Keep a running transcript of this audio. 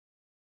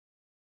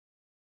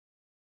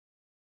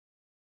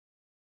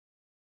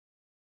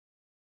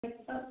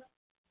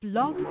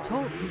Blog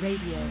Talk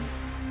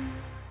Radio.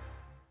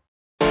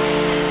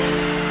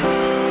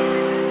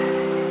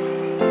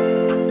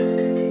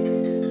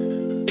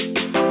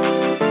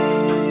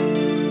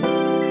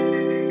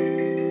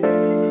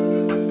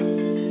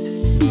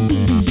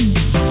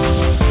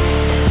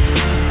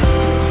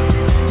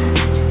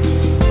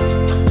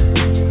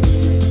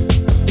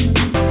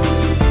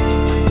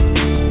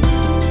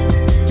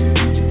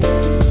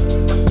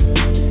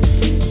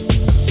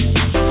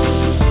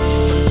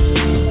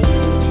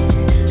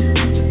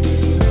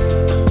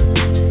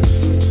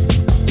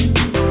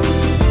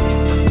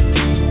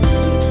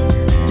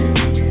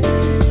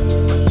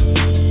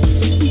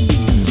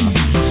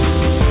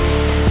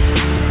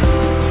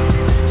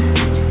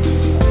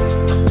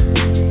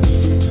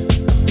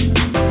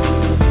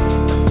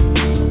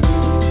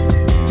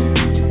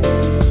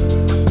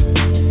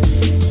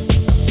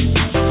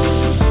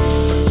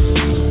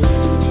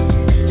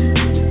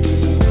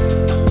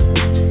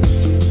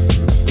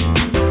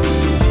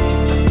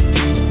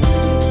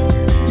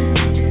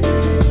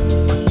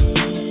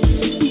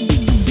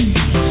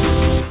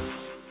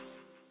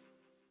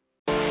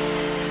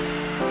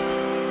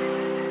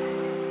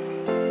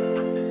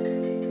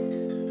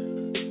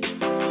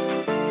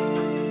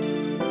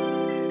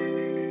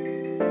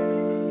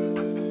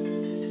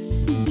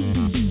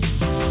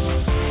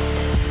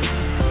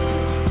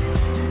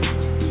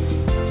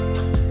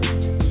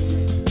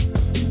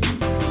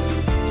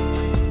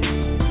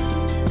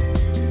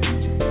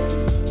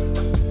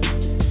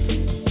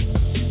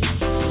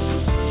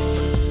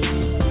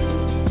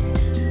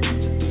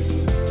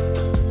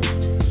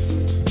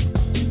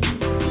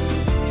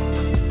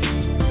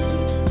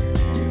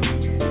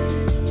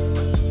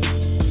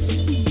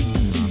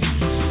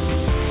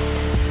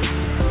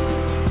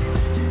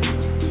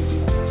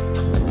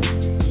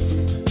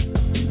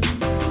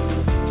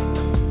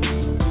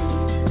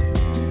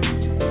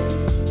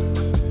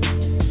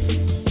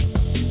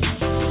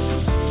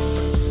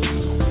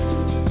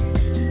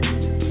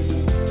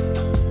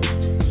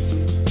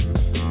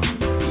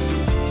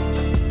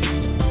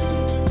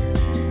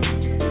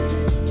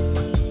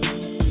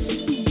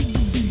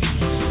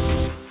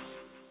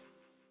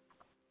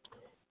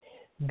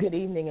 Good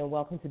evening and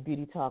welcome to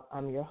Beauty Talk.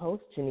 I'm your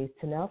host, Janice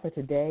Tennell, for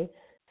today,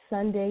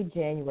 Sunday,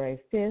 January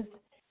 5th.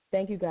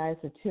 Thank you guys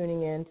for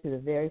tuning in to the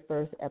very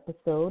first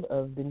episode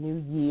of the new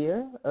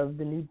year, of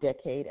the new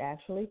decade,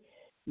 actually.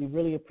 We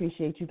really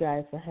appreciate you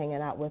guys for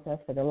hanging out with us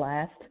for the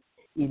last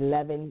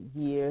 11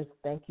 years.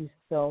 Thank you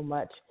so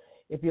much.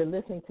 If you're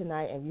listening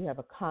tonight and you have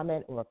a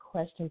comment or a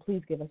question,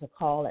 please give us a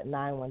call at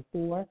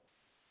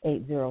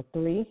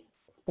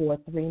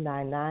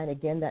 914-803-4399.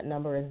 Again, that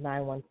number is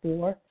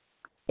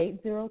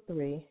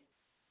 914-803-4399.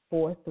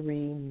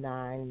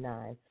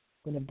 I'm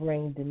going to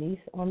bring Denise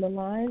on the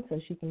line so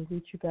she can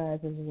greet you guys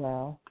as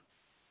well.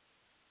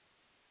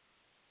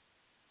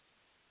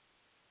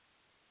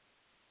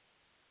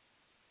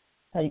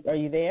 Are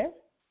you there?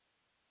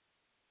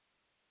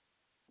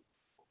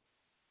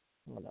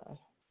 Hold on.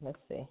 Let's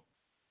see.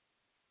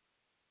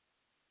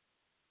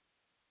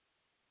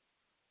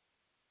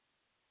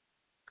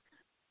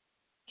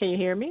 Can you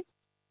hear me?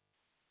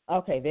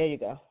 Okay, there you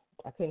go.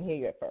 I couldn't hear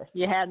you at first.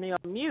 You had me on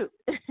mute.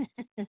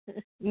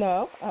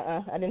 No,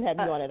 I didn't have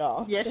you on at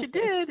all. Yes, you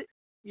did.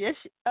 Yes.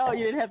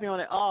 You didn't have me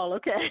on at all.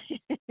 Okay.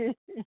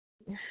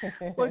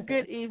 Well,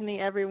 good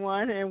evening,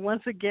 everyone, and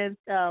once again,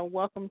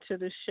 welcome to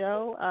the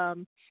show.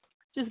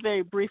 Just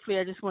very briefly,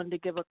 I just wanted to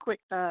give a quick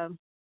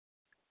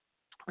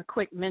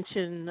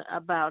mention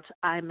about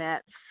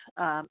IMATS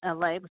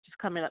LA, which is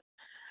coming up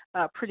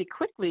pretty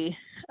quickly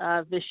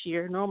this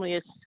year. Normally,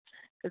 it's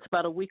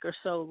about a week or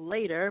so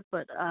later,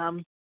 but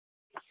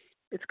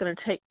it's going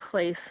to take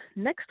place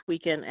next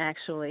weekend,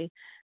 actually.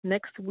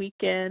 Next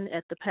weekend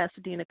at the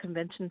Pasadena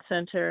Convention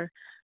Center,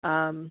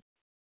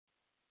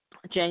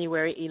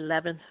 January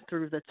 11th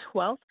through the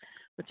 12th,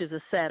 which is a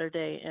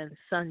Saturday and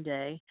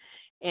Sunday.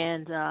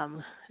 And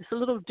it's a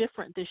little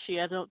different this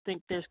year. I don't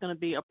think there's going to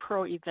be a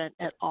pro event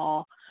at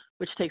all,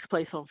 which takes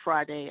place on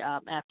Friday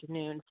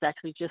afternoon. It's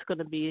actually just going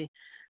to be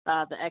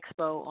the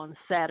expo on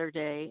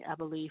Saturday, I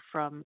believe,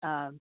 from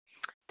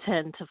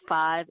 10 to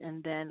 5,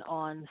 and then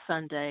on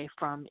Sunday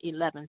from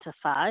 11 to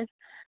 5.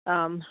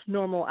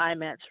 Normal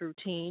IMATS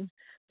routine,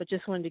 but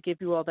just wanted to give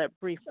you all that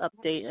brief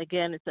update.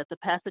 Again, it's at the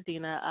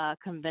Pasadena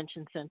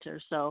Convention Center,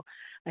 so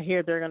I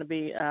hear there are going to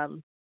be a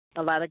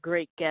lot of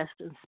great guests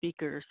and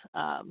speakers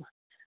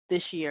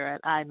this year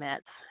at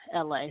IMATS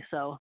LA,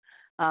 so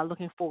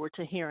looking forward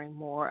to hearing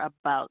more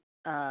about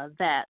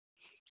that.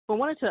 But I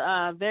wanted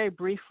to very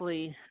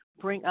briefly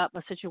bring up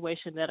a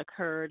situation that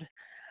occurred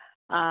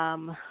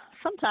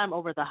sometime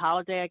over the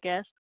holiday, I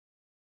guess,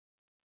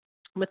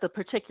 with a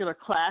particular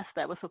class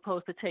that was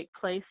supposed to take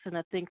place, and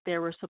I think there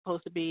were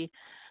supposed to be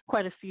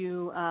quite a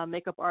few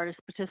makeup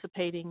artists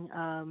participating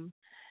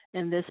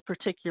in this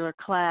particular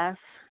class.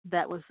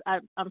 That was,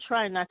 I'm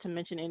trying not to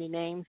mention any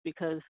names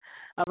because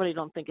I really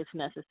don't think it's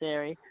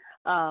necessary.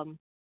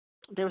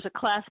 there was a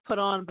class put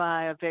on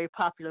by a very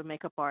popular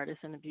makeup artist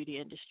in the beauty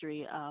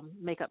industry,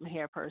 makeup and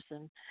hair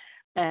person.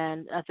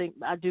 And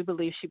I do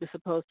believe she was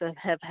supposed to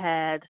have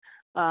had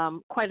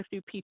quite a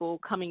few people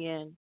coming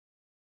in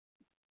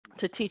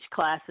to teach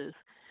classes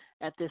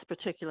at this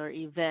particular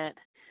event.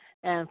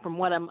 And from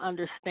what I'm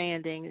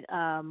understanding,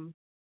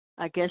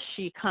 I guess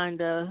she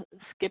kind of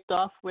skipped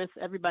off with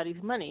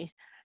everybody's money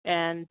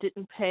and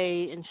didn't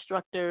pay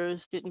instructors,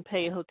 didn't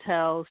pay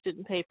hotels,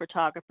 didn't pay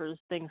photographers,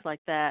 things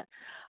like that.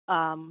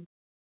 And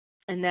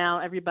now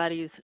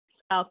everybody's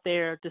out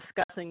there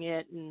discussing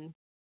it and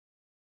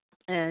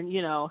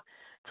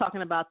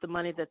talking about the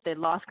money that they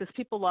lost, because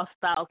people lost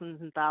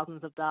thousands and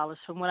thousands of dollars.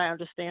 From what I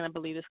understand, I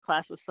believe this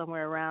class was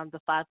somewhere around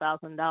the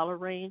 $5,000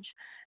 range,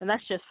 and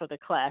that's just for the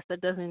class. That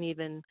doesn't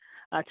even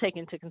take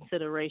into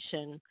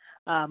consideration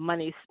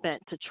money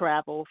spent to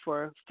travel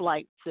for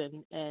flights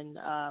and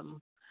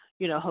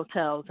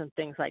hotels and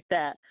things like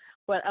that.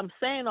 But I'm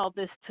saying all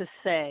this to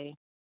say,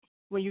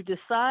 when you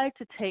decide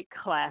to take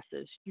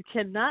classes, you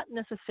cannot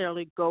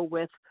necessarily go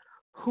with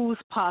who's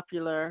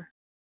popular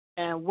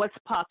and what's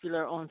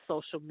popular on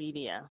social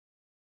media.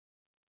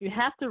 You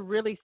have to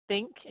really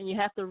think and you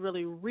have to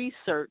really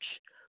research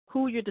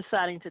who you're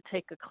deciding to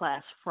take a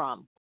class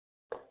from.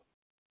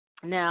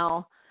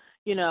 Now,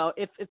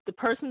 if the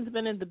person's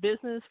been in the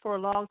business for a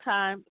long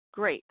time,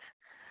 great.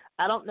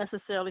 I don't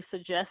necessarily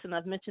suggest, and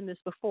I've mentioned this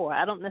before,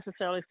 I don't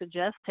necessarily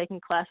suggest taking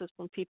classes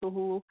from people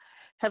who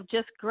have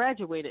just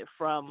graduated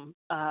from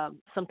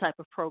some type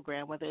of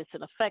program, whether it's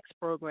an effects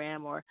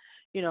program or,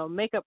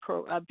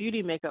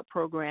 beauty makeup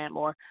program,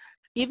 or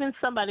even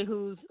somebody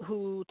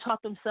who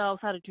taught themselves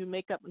how to do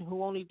makeup and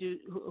who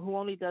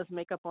only does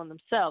makeup on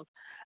themselves.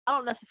 I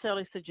don't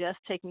necessarily suggest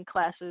taking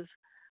classes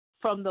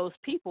from those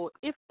people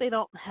if they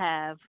don't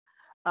have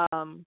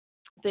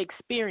the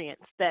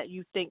experience that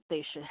you think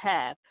they should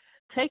have.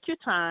 Take your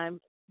time,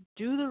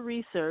 do the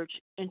research,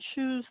 and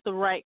choose the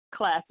right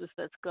classes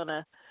that's going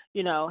to,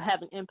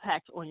 have an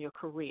impact on your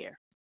career.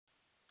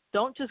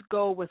 Don't just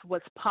go with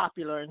what's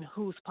popular and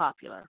who's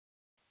popular,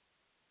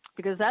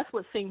 because that's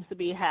what seems to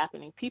be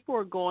happening. People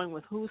are going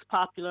with who's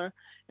popular,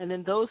 and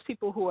then those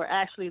people who are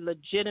actually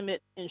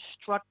legitimate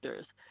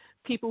instructors,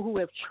 people who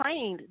have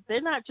trained,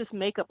 they're not just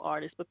makeup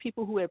artists, but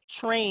people who have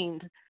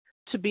trained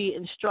to be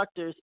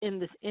instructors in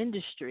this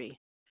industry.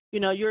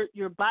 You're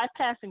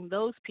bypassing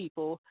those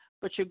people,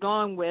 but you're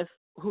going with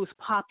who's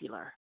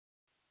popular.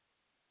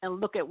 And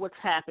look at what's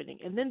happening.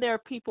 And then there are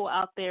people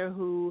out there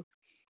who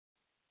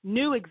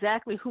knew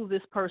exactly who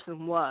this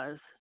person was,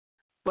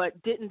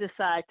 but didn't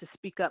decide to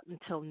speak up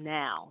until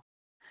now.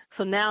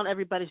 So now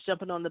everybody's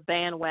jumping on the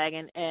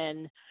bandwagon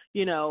and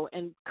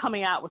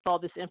coming out with all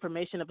this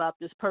information about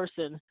this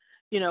person,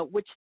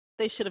 which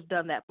they should have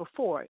done that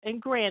before.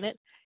 And granted,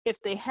 if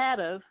they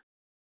had of,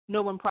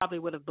 no one probably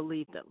would have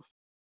believed them.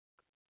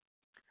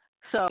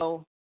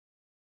 So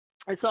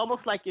it's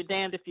almost like you're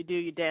damned if you do,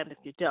 you're damned if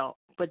you don't.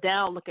 But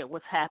now look at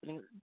what's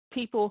happening.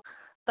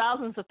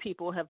 Thousands of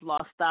people have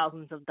lost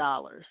thousands of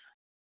dollars.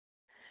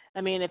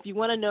 I mean, if you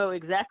want to know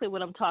exactly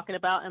what I'm talking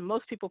about, and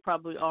most people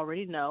probably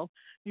already know,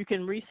 you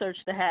can research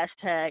the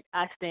hashtag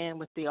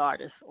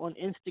 #IStandWithTheArtist on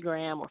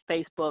Instagram or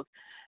Facebook,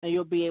 and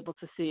you'll be able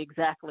to see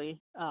exactly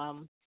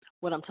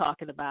what I'm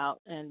talking about.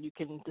 And you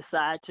can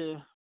decide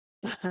to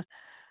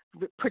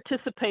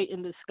participate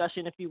in the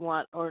discussion if you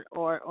want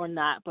or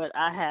not. But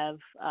I have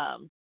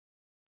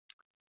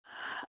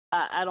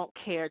I don't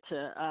care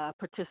to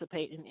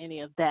participate in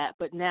any of that.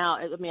 But now,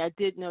 I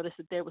did notice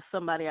that there was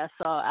somebody I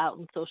saw out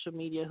in social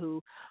media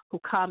who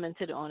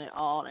commented on it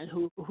all, and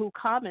who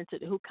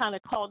kind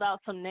of called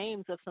out some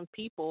names of some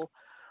people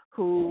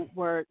who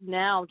were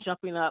now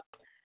jumping up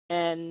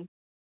and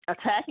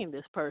attacking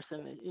this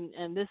person.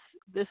 And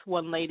this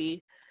one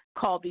lady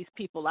called these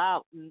people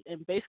out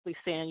and basically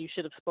saying you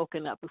should have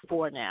spoken up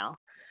before now.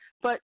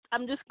 But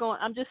I'm just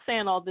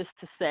saying all this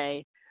to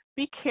say,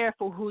 be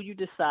careful who you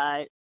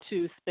decide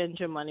to spend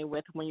your money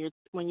with when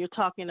you're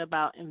talking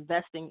about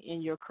investing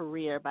in your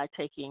career by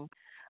taking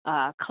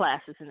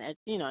classes and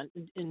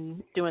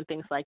doing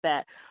things like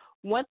that.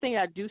 One thing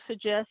I do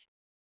suggest,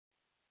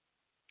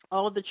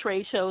 all of the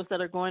trade shows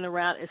that are going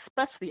around,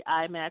 especially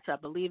IMATS. I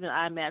believe in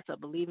IMATS. I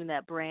believe in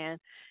that brand,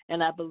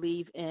 and I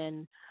believe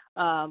in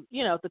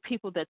the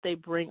people that they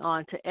bring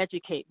on to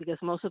educate, because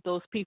most of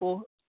those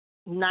people,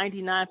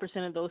 99%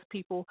 of those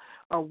people,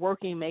 are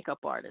working makeup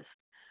artists.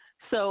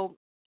 So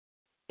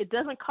it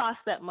doesn't cost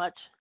that much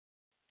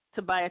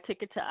to buy a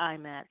ticket to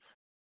IMATS.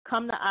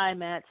 Come to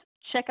IMATS,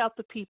 check out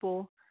the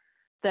people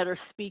that are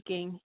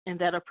speaking and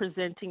that are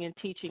presenting and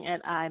teaching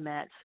at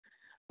IMATS,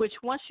 which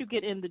once you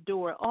get in the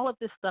door, all of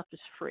this stuff is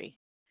free.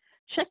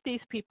 Check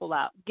these people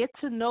out. Get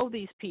to know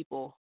these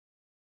people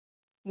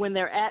when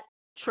they're at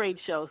trade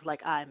shows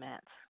like IMATS.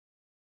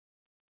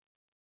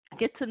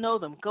 Get to know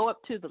them. Go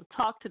up to them.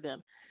 Talk to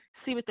them.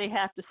 See what they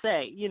have to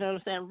say. You know what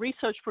I'm saying?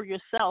 Research for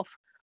yourself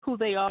who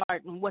they are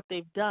and what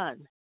they've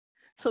done.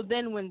 So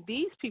then when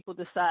these people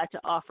decide to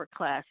offer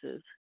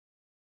classes,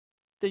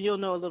 then you'll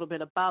know a little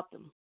bit about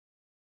them.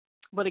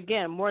 But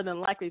again, more than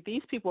likely,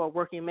 these people are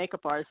working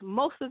makeup artists.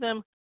 Most of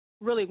them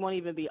really won't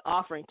even be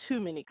offering too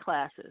many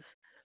classes.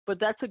 But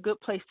that's a good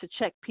place to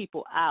check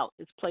people out,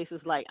 is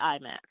places like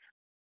IMAX.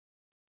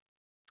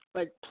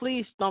 But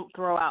please don't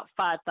throw out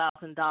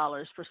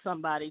 $5,000 for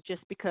somebody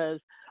just because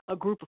a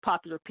group of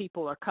popular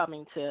people are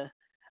coming to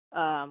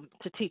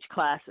teach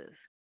classes,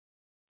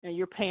 and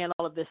you're paying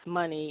all of this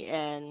money,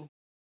 and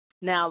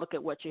now look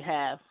at what you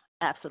have: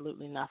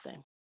 absolutely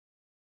nothing.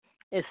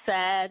 It's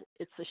sad,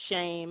 it's a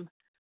shame,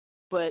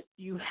 but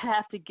you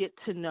have to get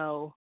to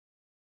know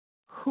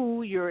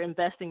who you're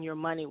investing your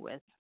money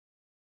with.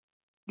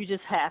 You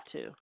just have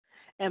to,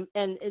 and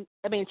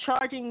I mean,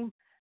 charging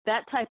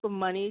that type of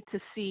money to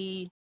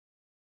see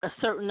a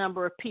certain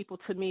number of people,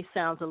 to me,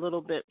 sounds a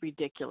little bit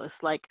ridiculous.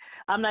 Like,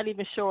 I'm not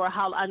even sure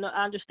how. I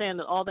understand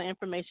that all the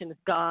information is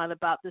gone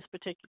about this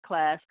particular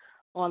class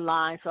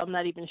online, so I'm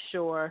not even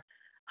sure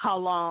how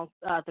long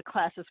the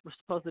classes were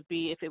supposed to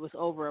be, if it was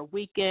over a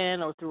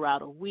weekend or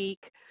throughout a week.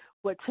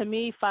 But to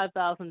me,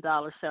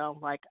 $5,000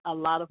 sounds like a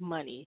lot of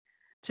money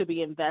to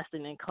be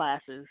investing in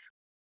classes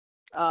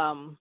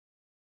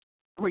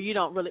where you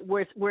don't really,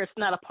 where it's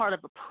not a part of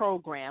a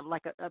program,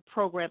 like a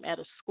program at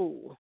a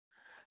school.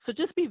 So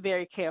just be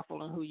very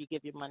careful on who you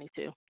give your money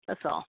to.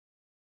 That's all.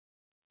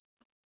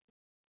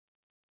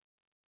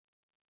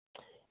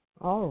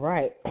 All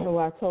right. Well,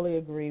 I totally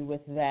agree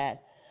with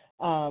that.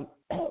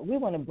 We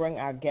want to bring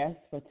our guest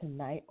for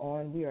tonight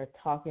on. We are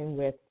talking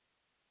with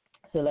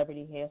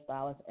celebrity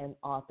hairstylist and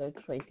author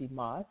Tracey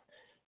Moss.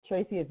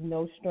 Tracey is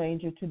no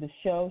stranger to the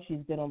show.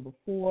 She's been on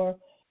before,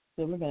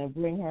 so we're going to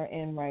bring her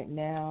in right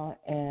now,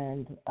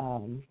 and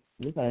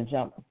we're going to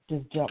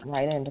jump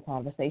right into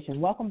conversation.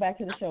 Welcome back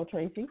to the show,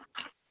 Tracey.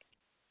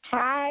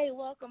 Hi,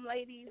 welcome,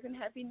 ladies, and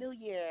Happy New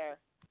Year.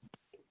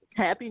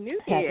 Happy New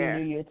Year.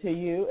 Happy New Year to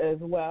you as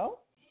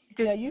well.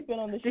 You've been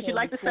on the show Did you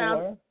like before. the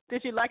sound?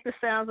 Did you like the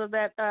sounds of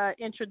that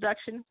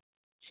introduction?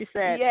 She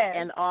said, yes.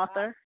 An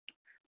author.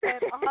 An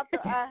author,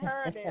 I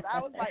heard it. I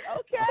was like,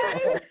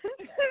 okay.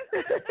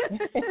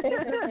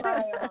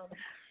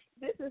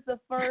 This is the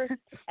first,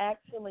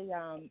 actually,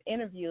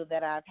 interview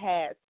that I've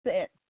had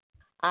since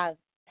I've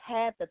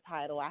had the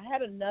title. I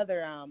had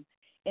another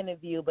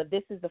interview, but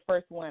this is the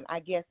first one, I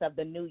guess, of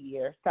the new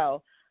year.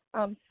 So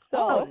I'm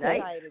so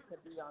excited to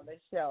be on the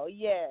show.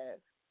 Yes.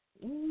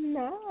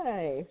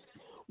 Nice.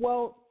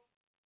 Well,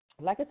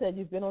 like I said,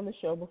 you've been on the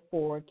show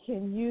before.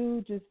 Can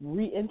you just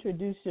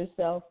reintroduce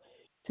yourself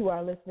to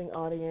our listening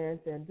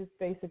audience and just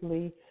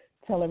basically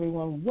tell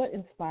everyone what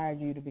inspired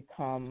you to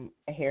become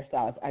a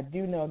hairstylist? I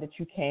do know that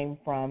you came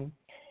from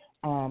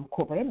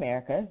corporate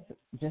America,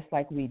 just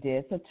like we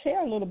did. So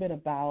share a little bit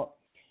about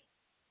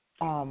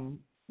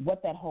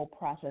what that whole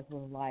process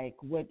was like.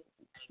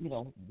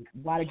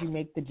 Why did you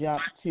make the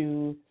jump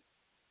to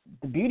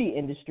the beauty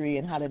industry,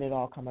 and how did it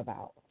all come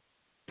about?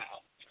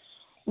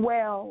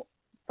 Well,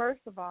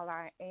 first of all,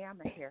 I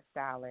am a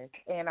hairstylist,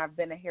 and I've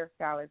been a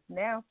hairstylist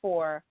now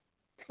for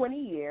 20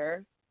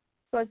 years,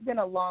 so it's been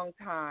a long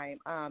time.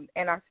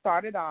 And I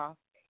started off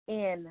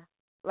in,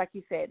 like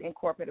you said, in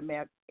corporate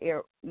America.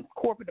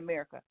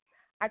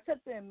 I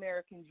took the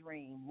American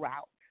dream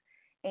route,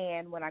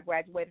 and when I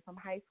graduated from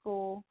high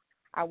school,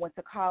 I went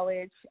to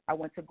college, I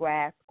went to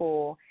grad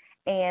school,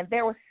 and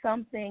there was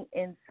something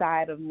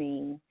inside of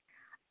me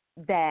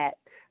that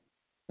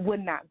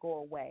would not go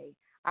away.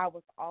 I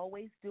was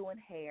always doing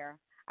hair.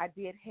 I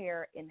did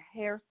hair in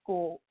hair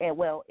school,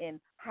 in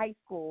high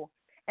school,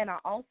 and I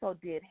also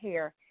did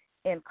hair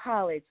in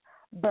college.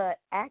 But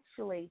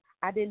actually,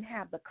 I didn't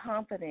have the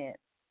confidence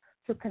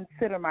to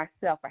consider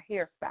myself a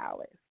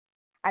hairstylist.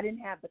 I didn't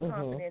have the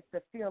confidence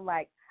to feel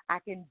like I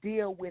can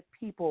deal with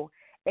people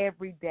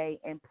every day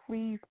and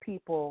please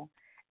people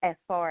as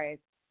far as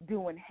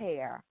doing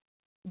hair.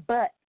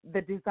 But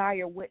the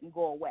desire wouldn't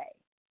go away.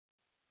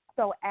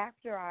 So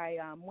after I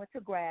went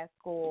to grad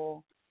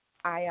school,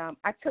 I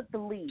took the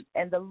leap,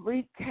 and the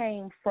leap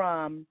came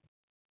from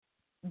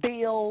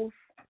bills.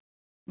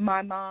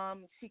 My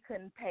mom, she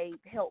couldn't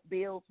help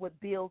bills with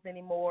bills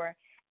anymore,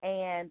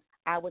 and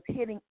I was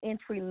hitting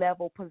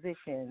entry-level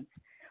positions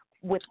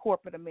with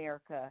corporate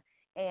America,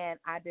 and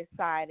I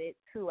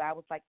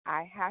was like,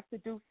 I have to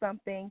do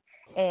something,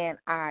 and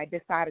I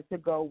decided to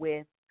go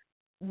with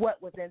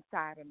what was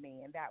inside of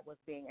me, and that was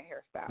being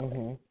a hairstylist.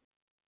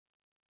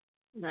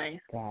 Mm-hmm. Nice.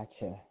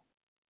 Gotcha.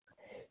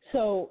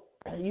 So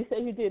you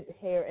said you did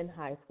hair in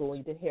high school,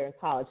 you did hair in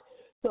college.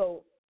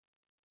 So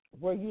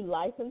were you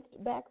licensed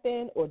back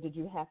then, or did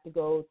you have to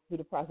go through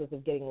the process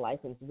of getting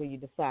licensed when you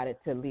decided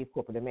to leave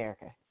corporate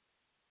America?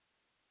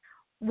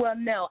 Well,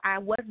 no, I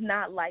was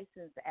not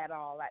licensed at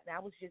all. I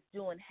was just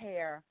doing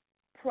hair,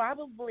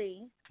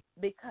 probably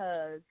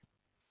because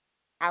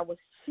I was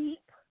cheap.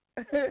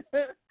 I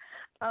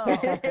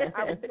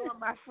was doing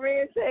my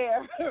friend's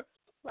hair,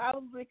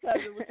 probably because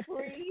it was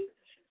free.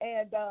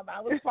 And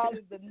I was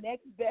probably the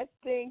next best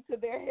thing to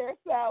their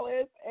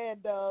hairstylist. And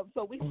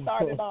so we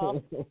started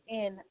off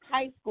in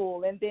high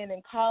school. And then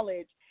in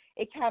college,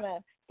 it kind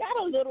of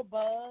got a little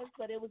buzz,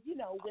 but it was,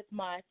 with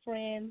my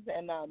friends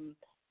and, a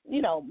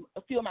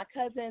few of my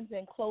cousins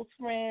and close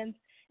friends.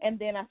 And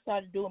then I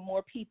started doing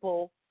more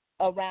people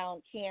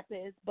around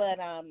campus. But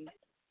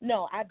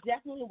no, I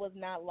definitely was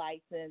not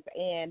licensed.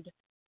 And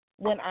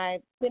when I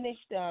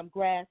finished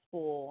grad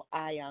school,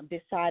 I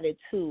decided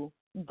to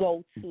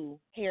go to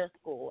hair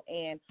school.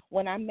 And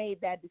when I made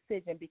that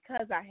decision,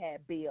 because I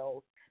had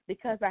bills,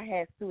 because I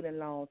had student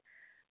loans,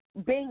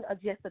 being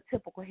just a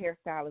typical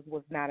hairstylist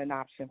was not an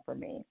option for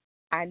me.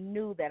 I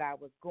knew that I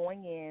was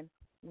going in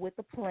with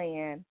a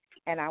plan,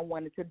 and I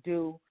wanted to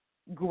do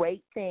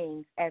great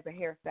things as a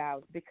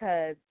hairstylist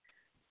because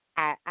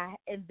I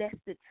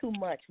invested too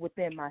much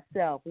within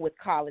myself with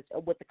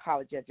the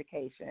college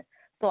education.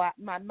 So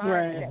my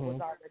mindset was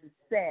already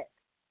set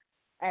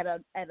at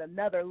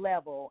another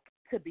level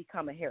to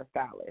become a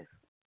hairstylist.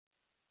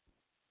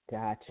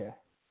 Gotcha.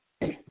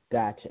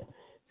 Gotcha.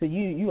 So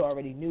you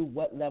already knew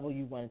what level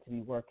you wanted to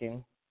be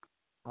working.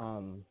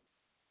 I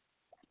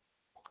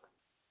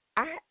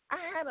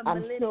had a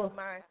millennial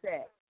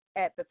mindset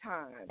at the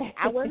time.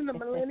 I wasn't a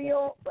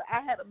millennial, but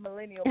I had a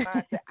millennial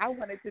mindset. I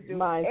wanted to do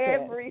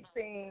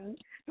everything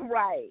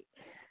right.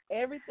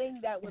 Everything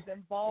that was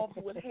involved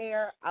with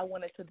hair, I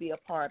wanted to be a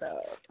part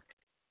of.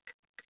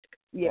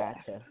 Yeah.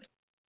 Gotcha.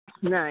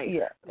 Nice.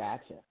 Yeah.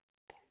 Gotcha.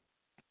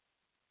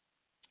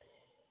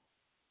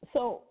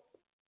 So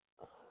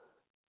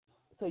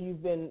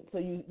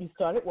you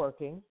started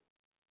working.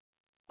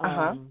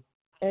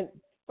 And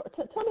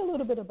tell me a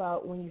little bit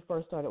about when you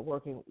first started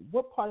working.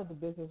 What part of the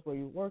business were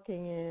you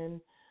working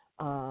in?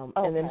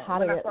 And then how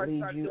did that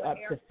lead you up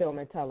to film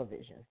and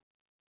television?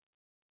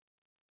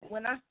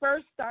 When I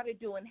first started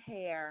doing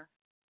hair,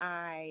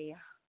 I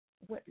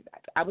was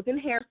in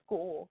hair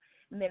school,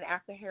 and then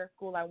after hair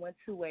school, I went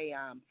to a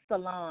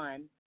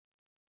salon,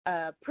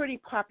 a pretty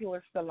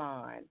popular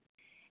salon,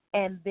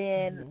 and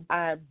then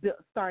I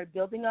started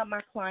building up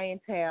my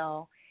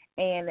clientele.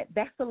 And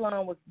that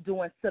salon was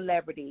doing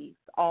celebrities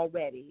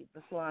already,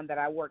 the salon that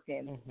I worked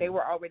in. They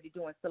were already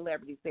doing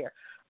celebrities there.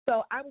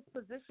 So I was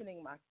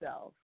positioning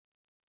myself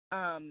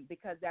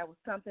because that was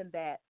something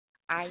that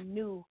I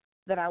knew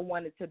that I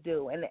wanted to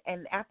do.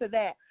 And after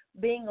that,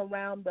 being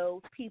around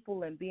those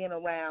people and being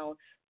around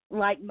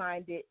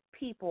like-minded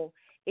people,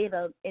 it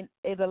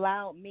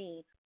allowed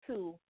me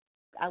to,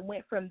 I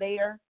went from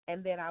there,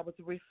 and then I was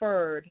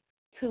referred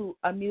to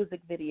a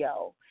music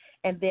video.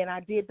 And then I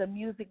did the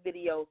music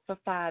videos for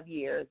 5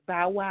 years.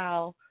 Bow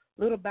Wow,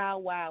 Little Bow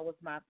Wow was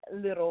my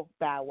Little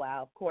Bow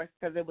Wow, of course,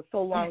 because it was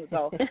so long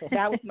ago.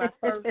 That was my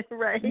first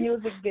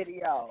music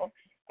video.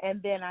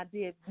 And then I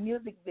did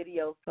music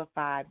videos for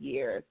 5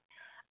 years.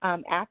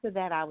 After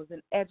that, I was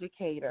an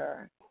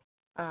educator.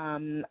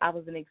 I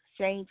was an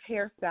exchange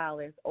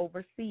hairstylist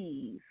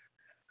overseas.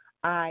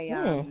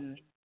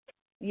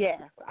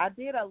 Yes, I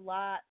did a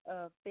lot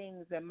of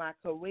things in my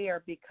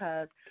career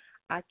because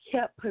I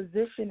kept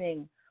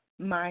positioning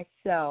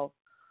myself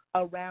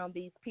around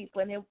these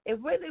people. And it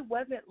really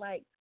wasn't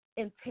like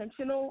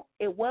intentional.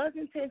 It was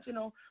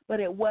intentional, but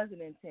it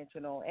wasn't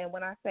intentional. And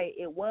when I say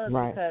it was,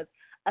 because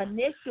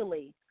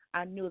initially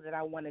I knew that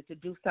I wanted to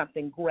do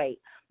something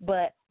great.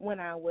 But when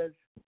I was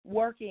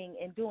working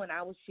and doing,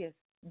 I was just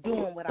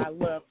doing what I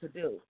love to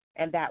do,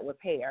 and that was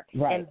hair.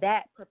 And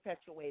that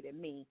perpetuated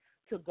me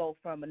to go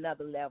from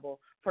another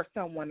level, for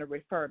someone to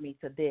refer me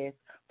to this,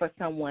 for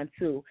someone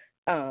to,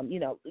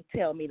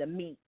 tell me to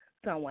meet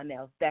someone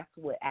else. That's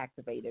what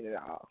activated it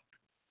all.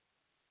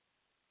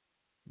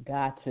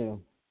 Got you.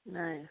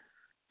 Nice.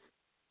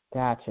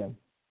 Gotcha.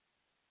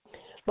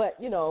 But,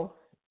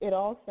 it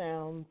all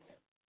sounds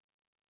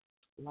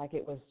like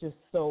it was just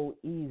so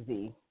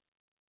easy.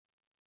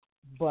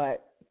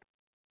 But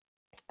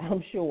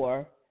I'm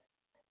sure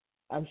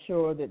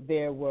that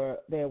there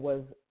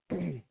was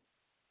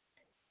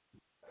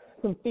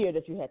some fear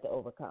that you had to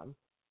overcome.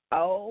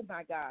 Oh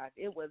my gosh.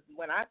 It was,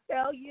 when I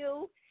tell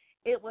you,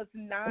 it was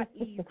not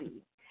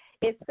easy.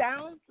 It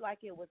sounds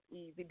like it was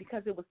easy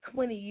because it was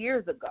 20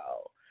 years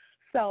ago.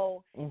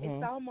 So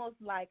it's almost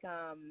like,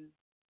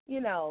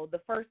 the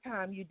first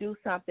time you do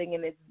something,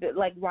 and it's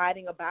like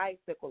riding a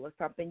bicycle or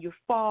something. You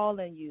fall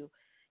and you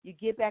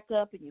get back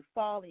up, and you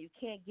fall and you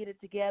can't get it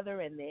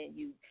together, and then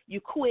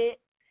you quit,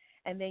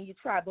 and then you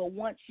try. But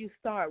once you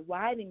start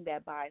riding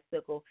that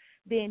bicycle,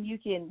 then you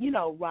can,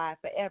 ride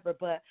forever.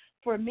 But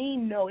for me,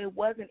 no, it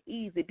wasn't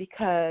easy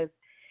because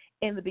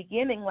in the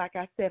beginning, like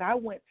I said, I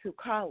went to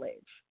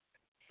college.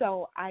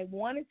 So I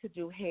wanted to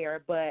do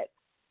hair, but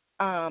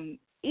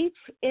each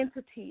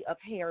entity of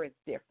hair is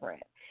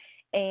different.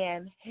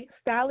 And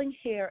styling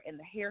hair in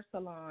the hair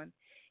salon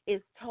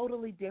is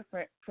totally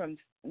different from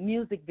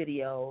music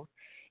videos.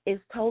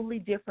 It's totally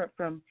different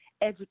from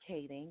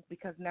educating,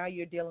 because now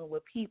you're dealing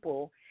with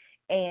people.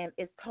 And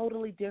it's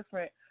totally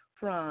different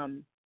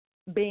from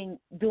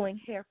doing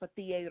hair for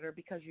theater,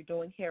 because you're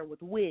doing hair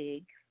with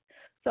wigs.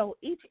 So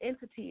each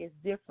entity is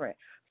different.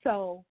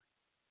 So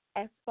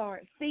as far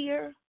as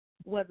fear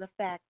was a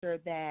factor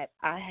that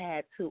I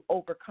had to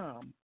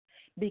overcome,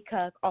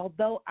 because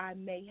although I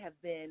may have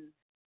been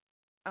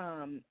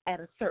at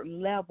a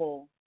certain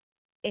level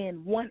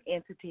in one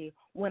entity,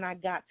 when I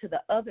got to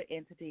the other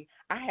entity,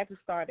 I had to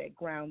start at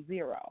ground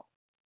zero.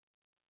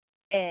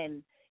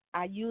 And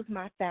I used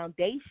my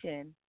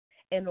foundation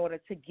in order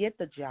to get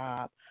the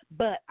job,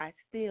 but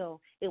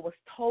it was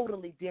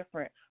totally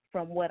different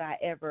from what I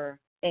ever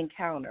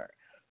encountered.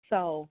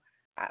 So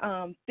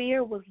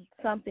fear was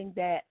something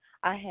that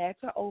I had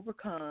to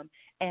overcome,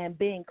 and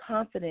being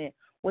confident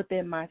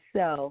within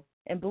myself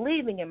and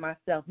believing in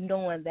myself,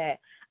 knowing that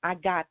I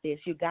got this.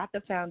 You got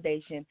the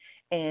foundation,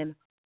 and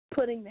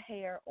putting the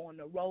hair on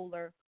the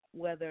roller,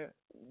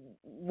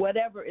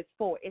 whatever it's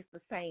for, it's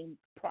the same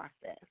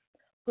process.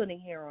 Putting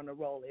hair on the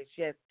roller, it's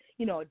just,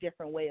 a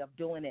different way of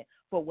doing it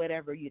for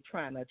whatever you're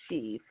trying to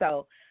achieve.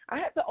 So I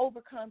had to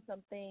overcome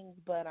some things,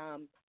 but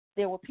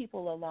there were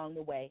people along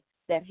the way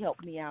that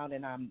helped me out,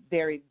 and I'm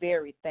very,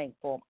 very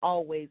thankful. I'm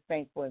always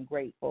thankful and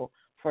grateful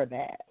for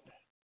that.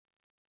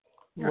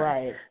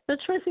 Right. So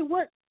Tracey,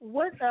 what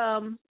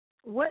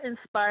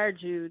inspired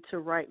you to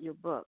write your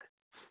book?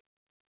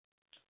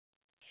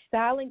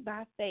 Styling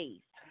by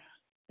faith.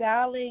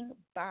 Styling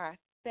by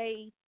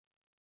faith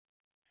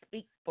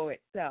speaks for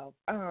itself.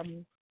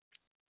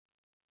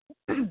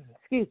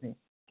 Excuse me.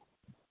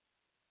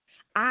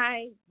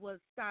 I was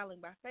styling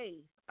by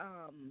faith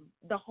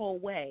the whole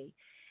way,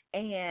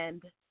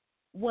 and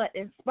what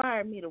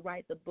inspired me to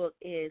write the book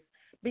is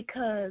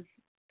because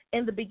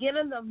in the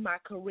beginning of my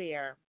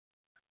career,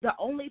 the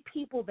only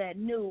people that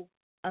knew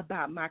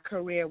about my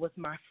career was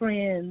my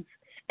friends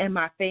and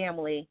my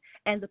family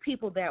and the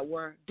people that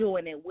were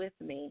doing it with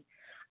me.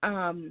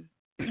 And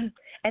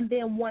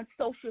then once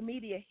social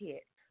media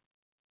hit,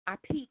 I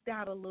peeked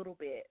out a little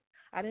bit.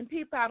 I didn't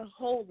peep out a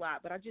whole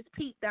lot, but I just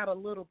peeked out a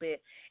little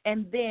bit.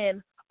 And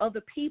then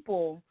other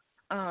people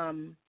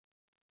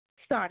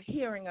start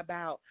hearing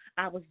about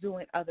I was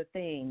doing other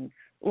things,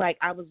 like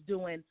I was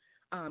doing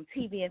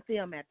TV and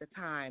film at the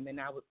time, and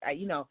I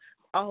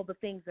all the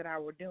things that I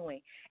were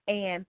doing.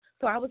 And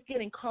so I was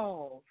getting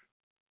calls.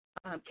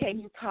 Can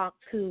you talk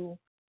to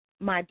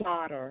my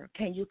daughter?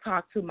 Can you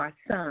talk to my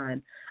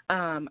son?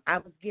 I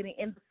was getting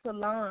in the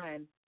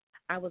salon.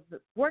 I was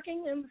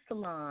working in the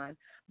salon,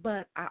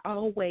 but I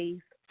always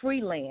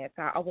freelance.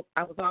 I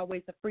was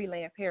always a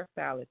freelance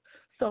hairstylist.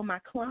 So my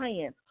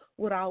clients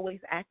would always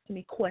ask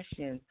me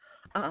questions.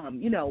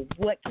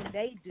 What can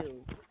they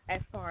do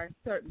as far as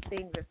certain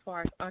things, as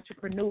far as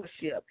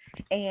entrepreneurship,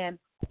 and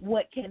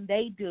what can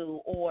they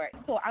do?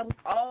 So I was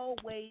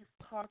always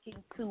talking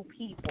to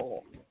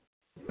people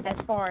as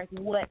far as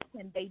what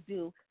can they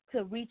do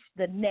to reach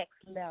the next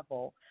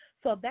level.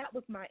 So that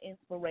was my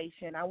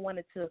inspiration. I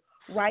wanted to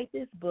write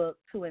this book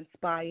to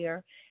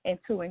inspire and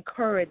to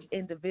encourage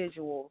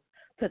individuals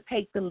to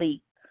take the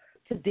leap,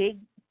 to dig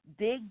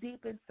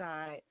deep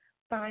inside,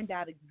 find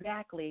out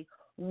exactly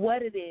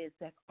what it is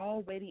that's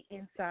already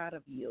inside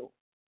of you,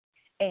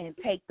 and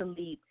take the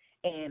leap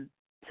and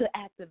to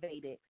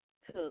activate it,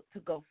 to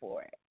go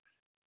for it.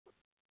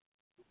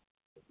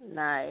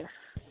 Nice.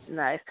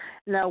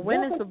 Now,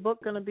 when is the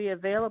book going to be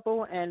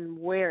available, and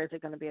where is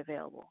it going to be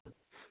available?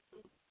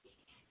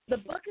 The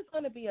book is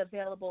going to be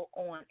available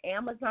on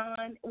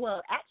Amazon.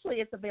 Well, actually,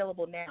 it's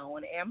available now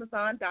on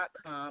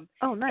Amazon.com.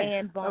 Oh, nice.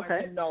 And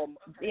Barnes and Noble.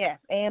 Yes,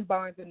 and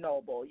Barnes and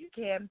Noble. You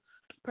can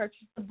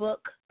purchase the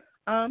book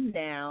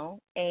now,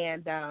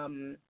 and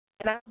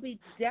I'll be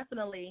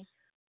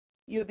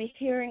you'll be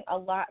hearing a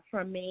lot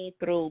from me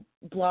through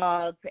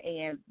blogs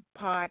and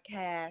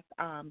podcasts.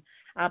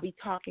 I'll be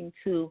talking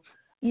to,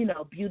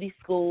 beauty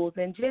schools,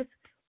 and just,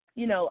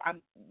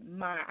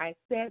 I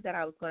said that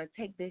I was going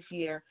to take this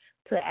year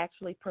to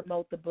actually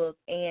promote the book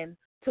and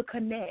to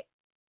connect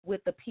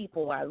with the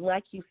people.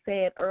 Like you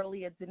said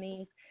earlier,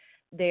 Denise,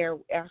 there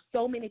are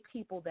so many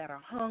people that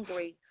are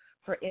hungry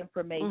for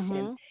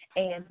information,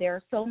 and there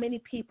are so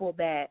many people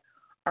that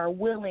are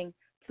willing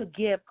to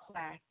give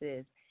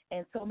classes,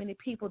 and so many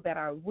people that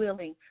are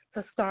willing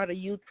to start a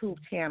YouTube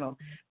channel.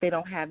 They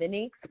don't have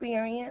any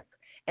experience,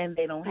 and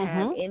they don't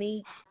have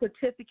any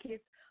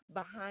certificates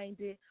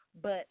behind it,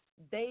 but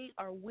they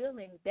are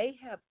willing. They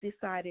have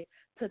decided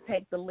to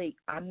take the leap.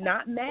 I'm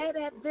not mad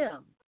at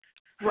them.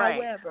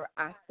 Right. However,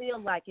 I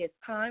feel like it's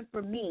time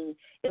for me.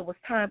 It was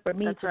time for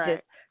me That's to right.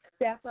 just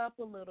step up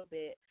a little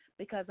bit,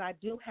 because I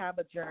do have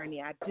a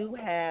journey. I do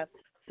have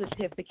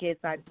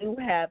certificates. I do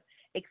have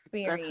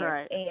experience. That's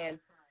right. And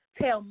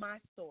tell my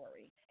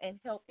story and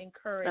help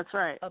encourage, That's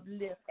right.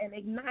 uplift, and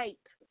ignite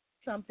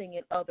something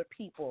in other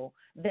people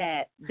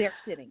that they're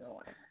sitting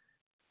on.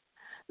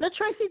 Now,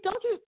 Tracey,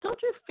 don't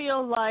you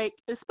feel like,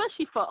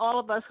 especially for all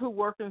of us who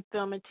work in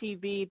film and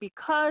TV,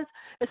 because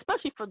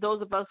especially for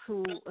those of us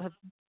who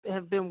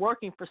have been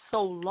working for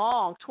so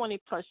long, 20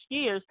 plus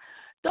years,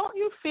 don't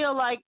you feel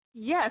like,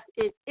 yes,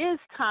 it is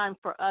time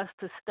for us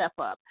to step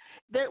up?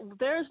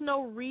 There's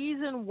no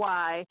reason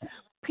why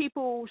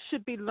people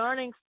should be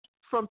learning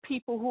from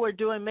people who are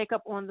doing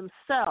makeup on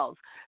themselves.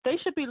 They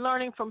should be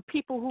learning from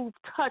people who've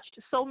touched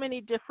so many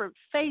different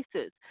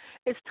faces.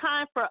 It's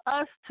time for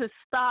us to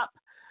stop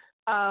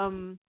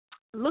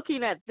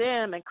looking at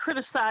them and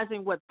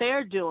criticizing what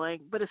they're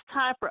doing, but it's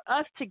time for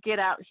us to get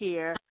out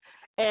here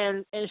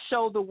and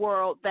show the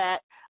world that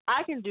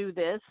I can do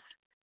this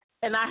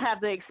and I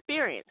have the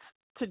experience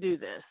to do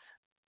this.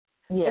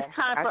 Yes, it's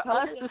time for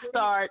us to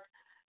start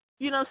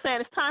You know what I'm saying?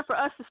 It's time for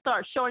us to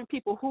start showing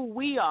people who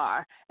we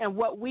are and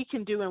what we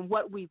can do and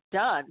what we've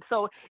done.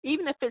 So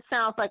even if it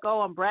sounds like,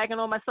 oh, I'm bragging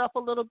on myself a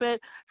little bit,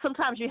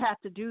 sometimes you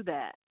have to do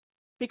that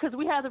because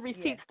we have the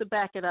receipts to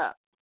back it up.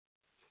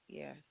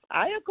 Yes,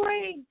 I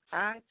agree.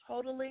 I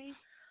totally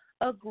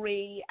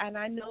agree. And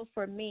I know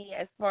for me,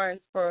 as far as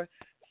for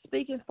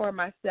speaking for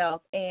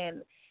myself,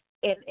 and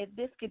if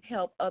this could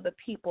help other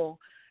people,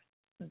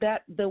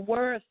 that the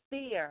word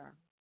fear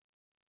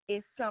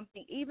is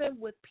something, even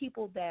with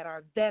people that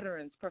are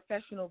veterans,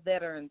 professional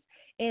veterans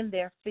in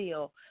their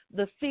field,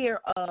 the fear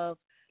of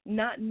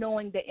not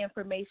knowing the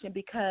information,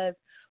 because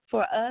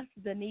for us,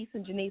 Denise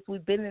and Janice,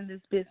 we've been in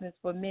this business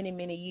for many,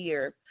 many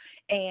years.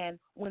 And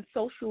when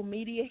social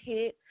media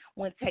hit,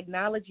 when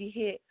technology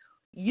hit,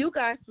 you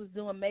guys was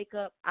doing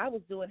makeup, I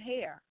was doing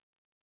hair.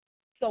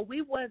 So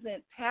we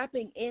wasn't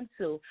tapping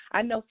into,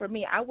 I know for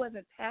me, I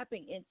wasn't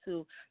tapping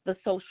into the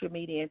social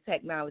media and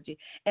technology.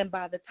 And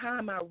by the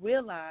time I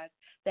realized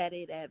that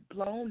it had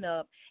blown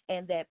up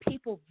and that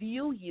people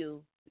view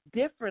you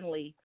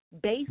differently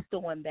based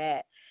on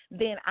that,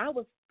 then I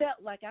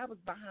felt like I was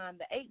behind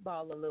the eight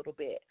ball a little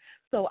bit.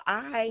 So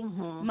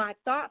my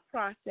thought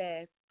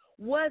process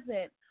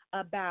wasn't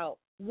about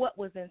what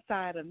was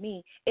inside of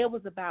me. It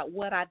was about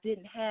what I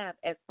didn't have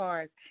as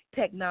far as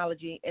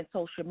technology and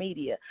social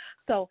media.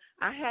 So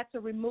I had to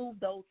remove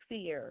those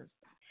fears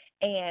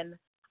and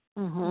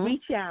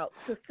reach out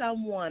to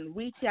someone,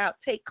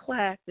 take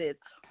classes,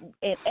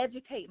 and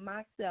educate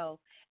myself.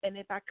 And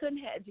if I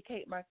couldn't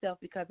educate myself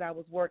because I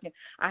was working,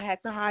 I had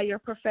to hire a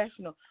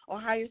professional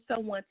or hire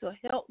someone to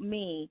help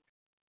me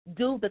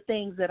do the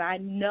things that I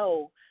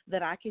know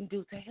that I can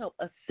do to help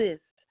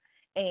assist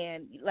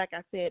and, like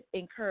I said,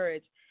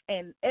 encourage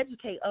and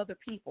educate other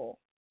people.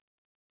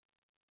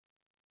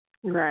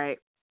 Right.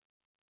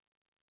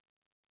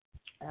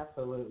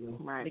 Absolutely.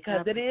 Right.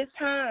 Because it is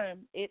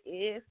time. It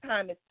is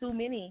time. It's too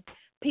many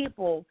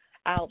people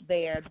out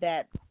there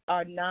that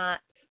are not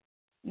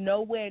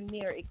nowhere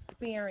near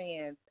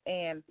experienced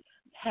and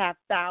have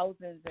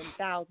thousands and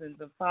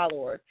thousands of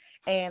followers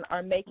and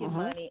are making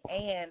money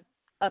and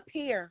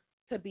appear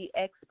to be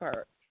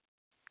experts.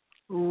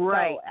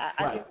 Right.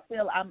 So I just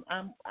feel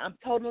I'm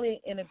totally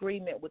in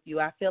agreement with you.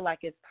 I feel like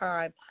it's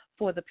time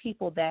for the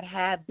people that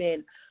have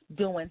been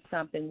doing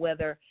something,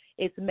 whether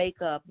it's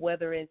makeup,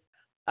 whether it's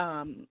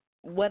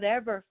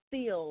whatever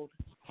field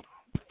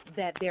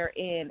that they're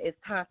in, it's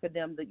time for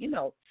them to,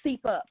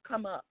 seep up,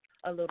 come up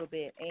a little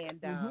bit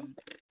and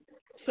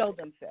show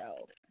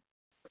themselves.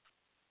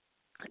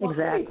 Exactly. Well,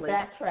 let me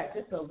backtrack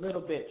just a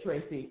little bit,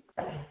 Tracy.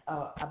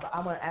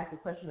 I want to ask a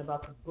question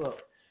about the book.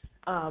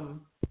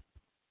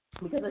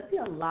 Because I see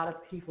a lot of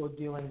people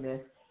doing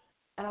this,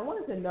 and I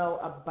wanted to know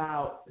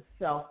about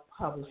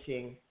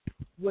self-publishing.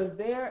 Was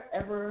there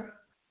ever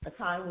a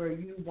time where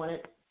you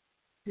wanted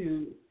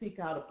to seek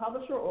out a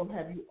publisher, or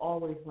have you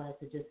always wanted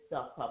to just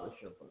self-publish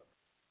your book?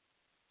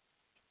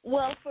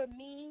 Well, for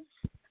me,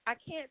 I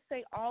can't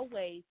say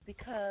always,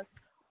 because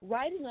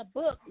writing a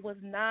book was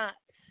not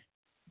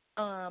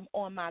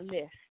on my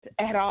list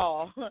at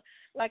all.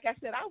 Like I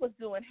said, I was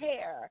doing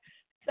hair,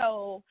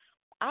 so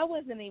I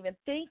wasn't even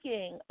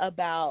thinking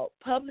about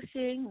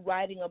publishing,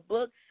 writing a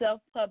book,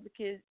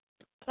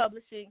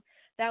 self-publishing.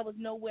 That was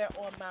nowhere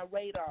on my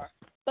radar.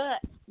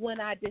 But when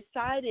I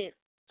decided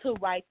to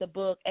write the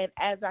book, and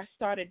as I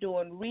started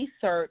doing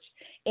research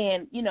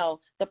and,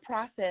 the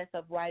process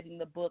of writing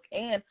the book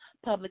and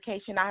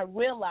publication, I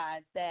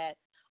realized that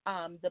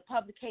the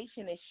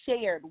publication is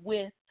shared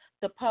with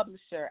the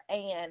publisher,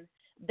 and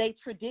they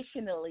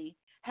traditionally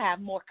have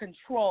more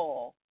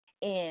control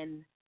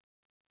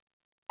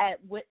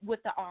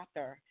with the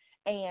author.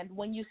 And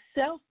when you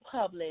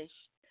self-publish,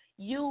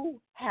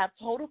 you have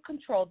total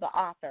control, the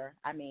author,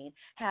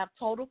 have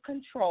total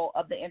control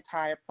of the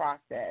entire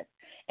process.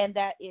 And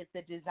that is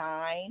the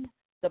design,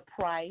 the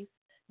price,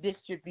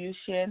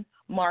 distribution,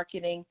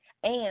 marketing,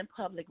 and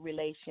public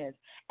relations.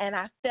 And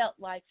I felt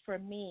like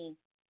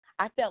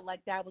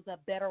that was a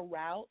better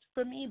route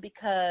for me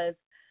because,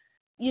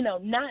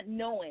 not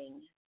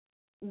knowing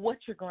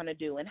what you're going to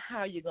do and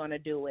how you're going to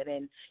do it.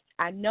 And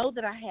I know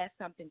that I have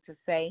something to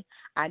say.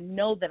 I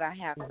know that I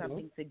have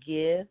something to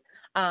give.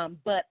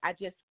 But I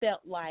just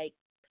felt like,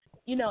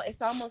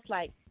 it's almost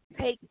like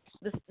take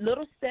the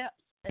little steps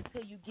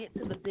until you get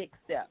to the big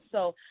steps.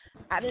 So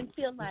I didn't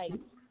feel like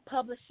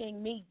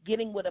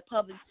getting with a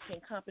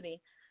publishing company,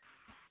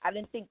 I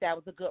didn't think that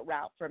was a good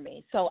route for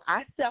me. So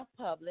I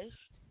self-published.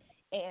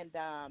 And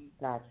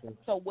Gotcha.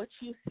 So what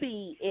you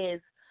see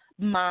is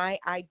my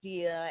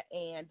idea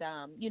and,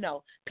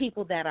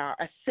 people that are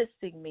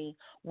assisting me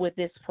with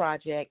this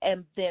project.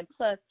 And then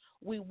plus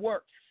we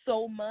worked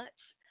so much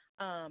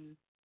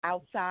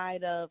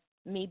outside of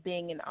me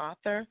being an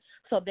author.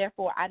 So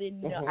therefore I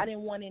didn't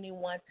want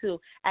anyone to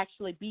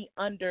actually be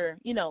under,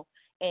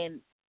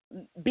 and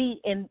be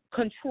in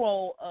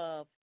control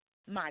of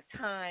my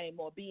time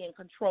or be in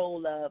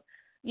control of,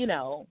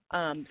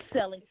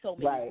 selling so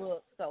many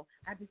books. So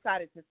I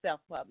decided to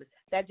self-publish.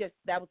 That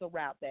was a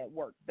route that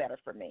worked better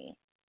for me.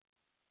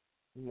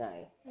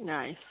 Nice.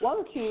 Nice. Why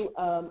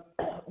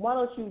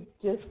don't you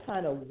just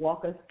kind of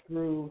walk us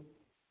through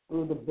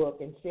the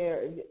book and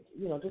share,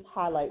 just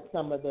highlight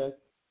some of the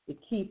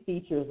key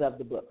features of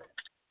the book.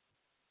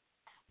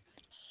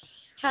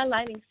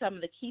 Highlighting some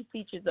of the key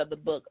features of the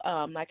book,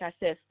 like I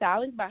said,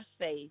 Styling by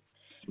Faith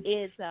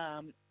is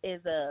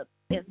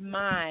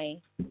my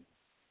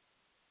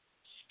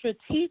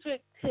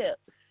strategic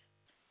tips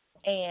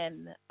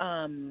and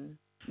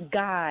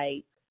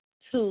guide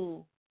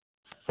to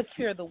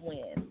secure the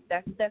win.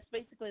 That's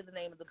basically the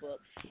name of the book,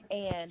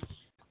 and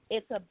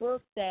it's a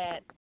book that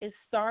it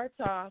starts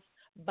off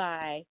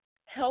by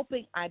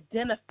helping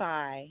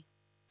identify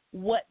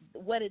what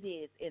it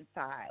is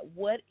inside.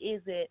 What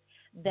is it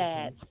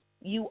that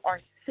you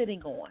are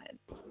sitting on?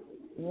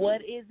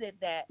 What is it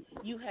that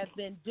you have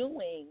been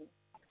doing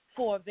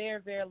for a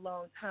very, very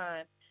long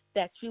time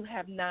that you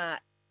have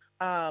not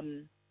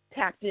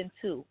tapped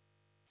into?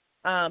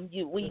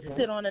 We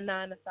sit on a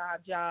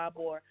 9-to-5 job,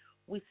 or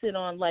we sit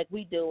on, like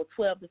we do, a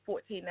 12 to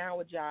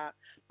 14-hour job,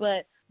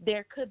 but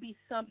there could be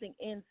something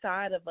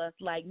inside of us,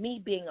 like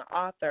me being an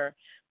author,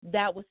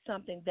 that was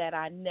something that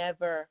I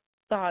never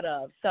thought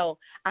of. So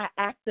I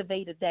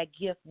activated that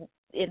gift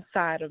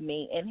inside of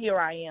me, and here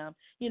I am,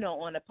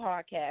 on a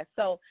podcast.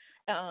 So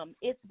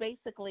it's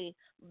basically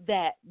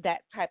that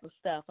type of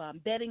stuff.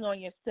 Betting on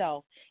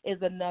yourself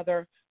is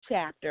another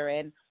chapter,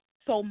 and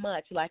so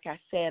much, like I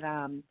said,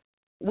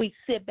 we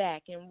sit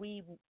back and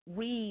we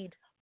read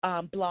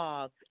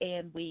blogs,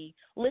 and we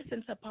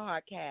listen to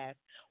podcasts,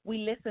 we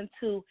listen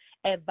to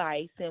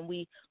advice, and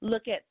we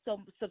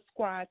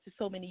subscribe to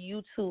so many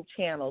YouTube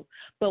channels,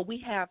 but we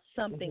have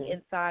something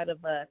inside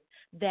of us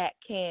that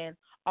can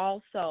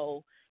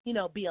also,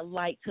 be a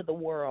light to the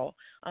world,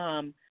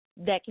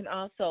 that can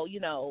also,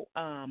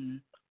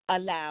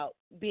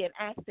 be an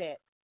asset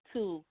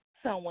to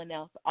someone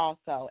else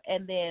also.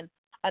 And then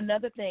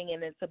another thing,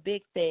 and it's a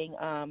big thing,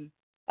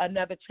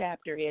 another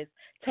chapter is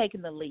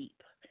taking the leap.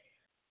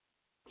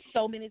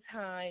 So many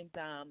times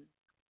I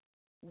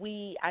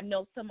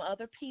know some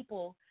other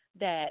people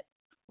that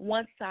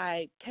once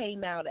I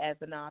came out as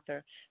an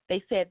author,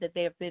 they said that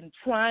they've been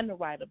trying to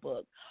write a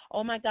book.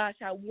 Oh, my gosh,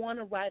 I want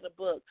to write a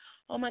book.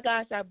 Oh, my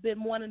gosh, I've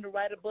been wanting to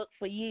write a book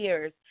for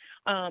years.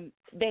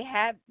 They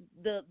have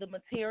the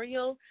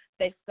material.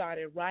 They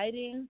started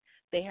writing.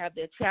 They have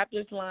their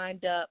chapters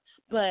lined up.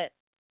 But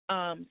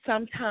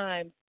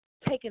sometimes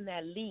taking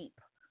that leap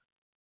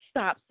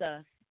stops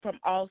us from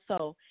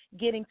also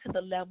getting to the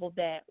level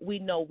that we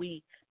know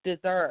we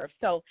deserve.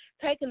 So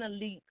taking a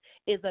leap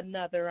is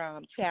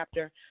another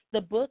chapter. The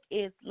book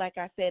is, like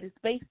I said, it's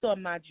based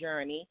on my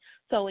journey.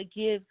 So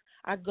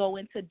I go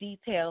into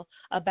detail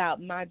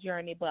about my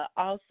journey, but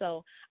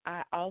also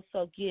I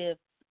also give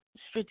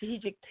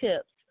strategic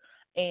tips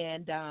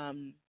and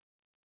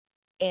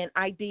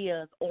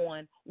ideas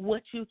on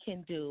what you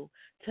can do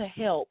to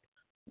help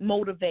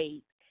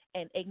motivate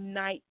and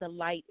ignite the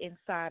light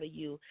inside of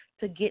you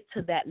to get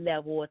to that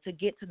level, or to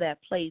get to that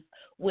place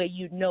where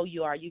you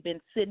are. You've been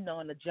sitting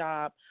on a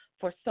job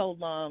for so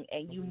long,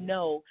 and you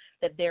know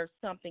that there's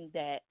something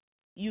that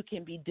you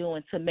can be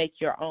doing to make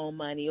your own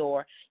money,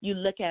 or you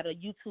look at a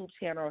YouTube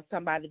channel or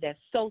somebody that's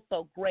so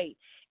great,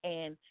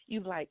 and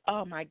you're like,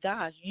 oh, my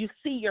gosh, you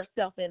see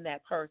yourself in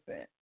that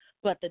person.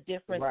 But the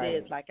difference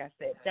is, like I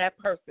said, that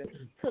person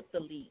took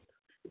the leap,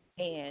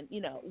 and,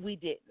 we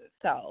didn't.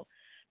 So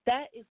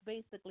that is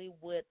basically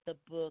what the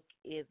book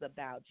is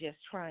about, just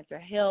trying to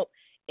help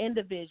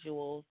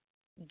individuals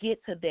get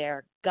to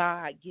their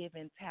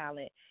God-given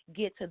talent,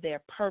 get to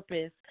their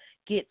purpose,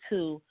 get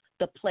to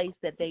the place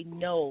that they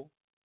know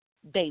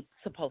they're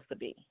supposed to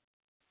be.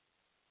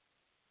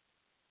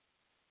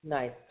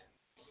 Nice.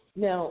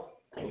 Now,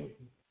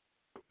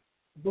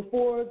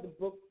 before the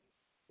book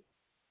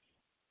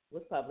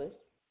was published,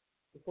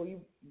 before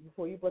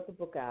you brought the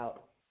book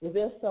out, was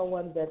there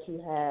someone that you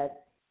had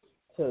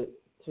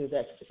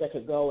that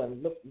could go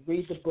and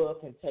read the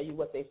book and tell you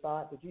what they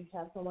thought? Did you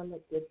have someone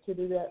that did to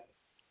do that?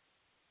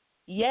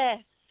 Yes,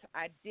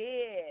 I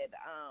did.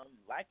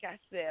 Like I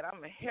said,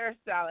 I'm a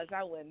hairstylist.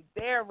 I wouldn't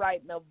dare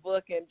write no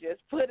book and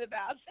just put it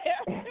out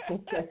there.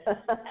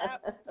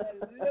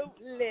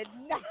 Absolutely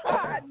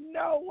not.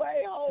 No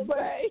way,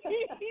 Jose.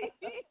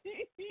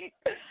 Yes,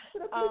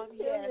 I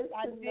did.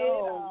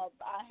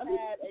 I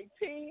had a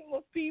team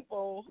of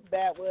people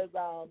that was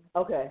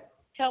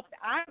helped.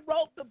 I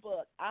wrote the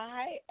book.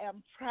 I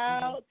am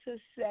proud to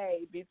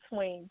say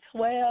between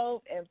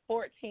 12 and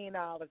 14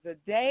 hours a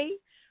day,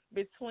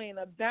 between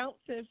a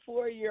bouncing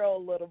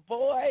 4-year-old little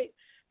boy,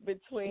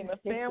 between a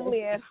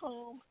family at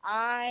home,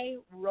 I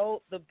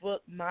wrote the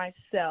book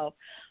myself.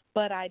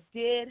 But I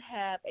did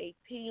have a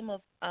team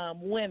of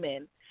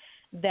women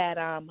that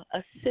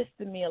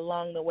assisted me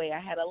along the way. I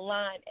had a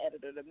line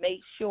editor to make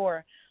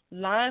sure,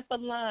 line for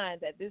line,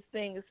 that this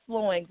thing is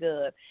flowing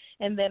good.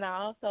 And then I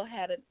also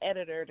had an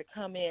editor to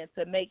come in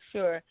to make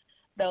sure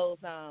those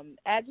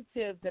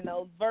adjectives and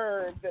those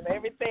verbs and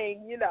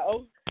everything,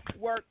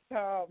 worked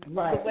the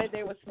way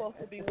they were supposed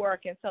to be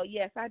working. So,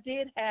 yes, I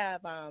did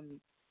have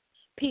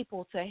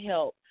people to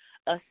help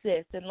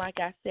assist. And like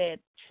I said,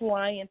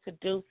 trying to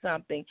do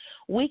something.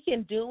 We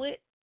can do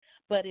it,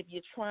 but if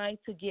you're trying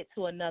to get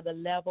to another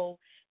level,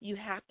 you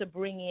have to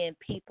bring in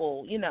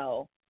people,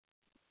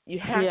 You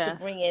have to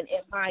bring in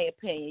my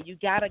opinion, you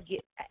got to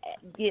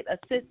get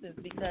assistance,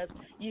 because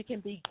you can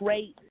be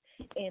great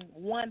in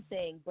one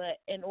thing, but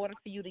in order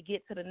for you to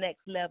get to the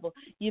next level,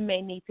 you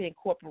may need to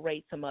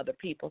incorporate some other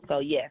people. So,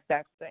 yes,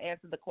 that's to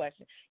answer the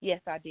question.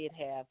 Yes, I did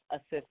have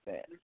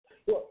assistance.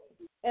 Well,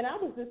 and I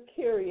was just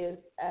curious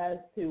as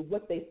to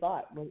what they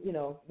thought,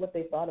 what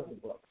they thought of the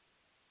book.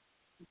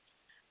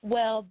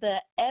 Well, the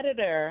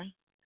editor,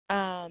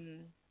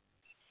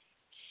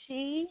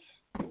 she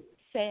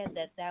said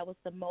that was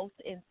the most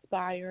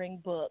inspiring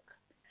book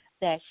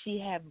that she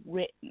had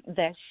written,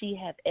 that she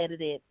had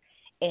edited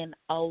in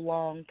a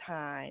long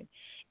time,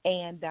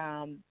 and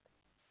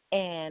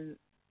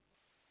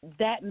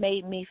that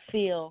made me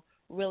feel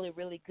really,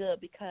 really good,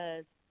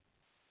 because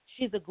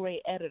she's a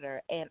great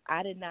editor, and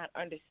I did not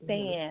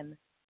understand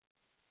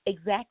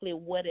exactly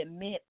what it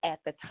meant at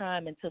the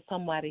time until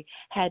somebody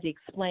had to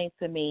explain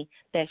to me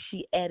that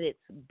she edits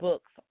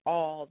books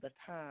all the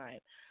time.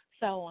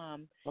 So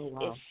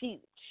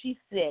she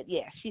said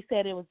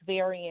it was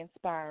very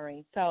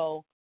inspiring.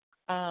 So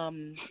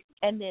and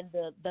then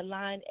the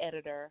line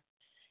editor,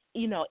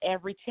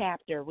 every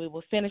chapter we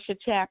will finish a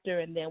chapter,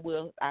 and then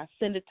I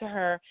send it to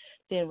her,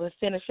 then we'll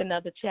finish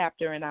another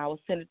chapter and I will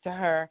send it to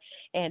her,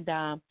 and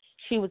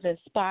she was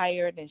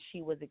inspired and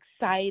she was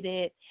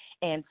excited,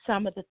 and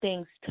some of the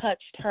things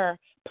touched her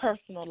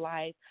personal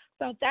life.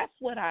 So that's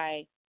what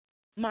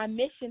my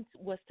mission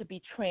was, to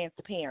be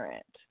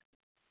transparent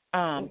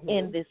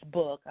in this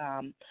book.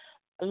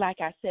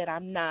 Like I said,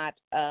 I'm not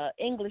an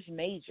English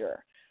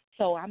major,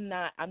 so I'm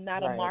not a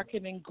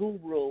marketing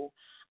guru.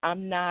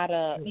 I'm not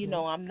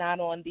I'm not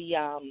on the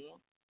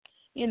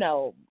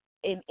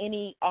in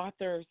any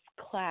author's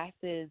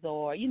classes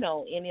or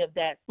any of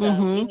that stuff,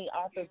 any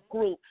author's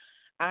group.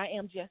 I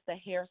am just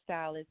a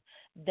hairstylist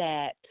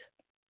that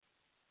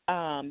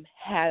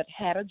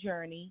had a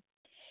journey,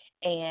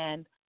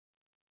 and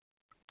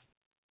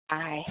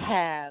I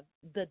have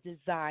the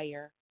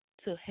desire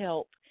to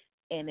help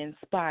and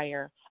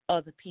inspire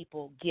other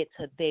people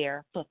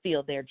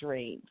fulfill their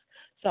dreams.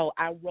 So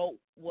I wrote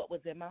what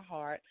was in my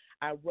heart.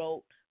 I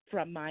wrote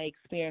from my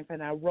experience,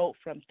 and I wrote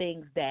from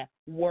things that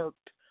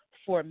worked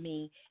for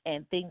me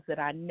and things that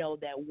I know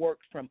that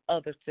worked from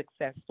other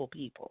successful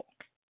people.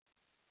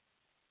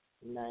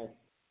 Nice.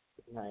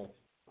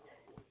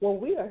 Well,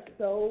 we are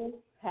so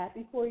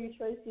happy for you,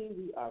 Tracey.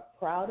 We are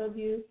proud of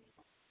you.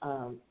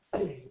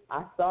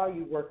 I saw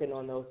you working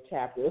on those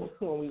chapters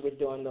when we were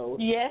doing those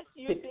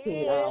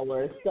 16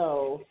 hours.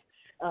 So,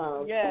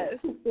 yes.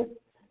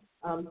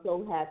 I'm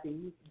so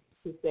happy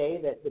to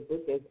say that the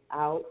book is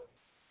out,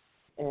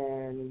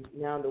 and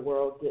now the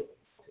world gets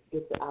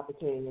the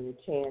opportunity and the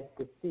chance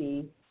to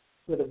see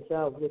for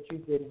themselves what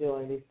you've been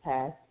doing these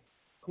past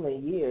 20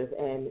 years,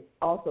 and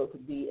also to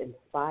be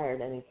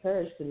inspired and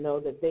encouraged to know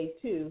that they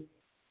too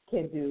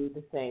can do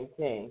the same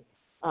thing.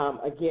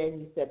 Again,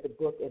 you said the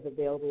book is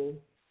available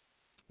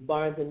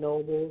Barnes &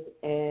 Noble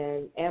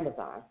and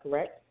Amazon,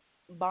 correct?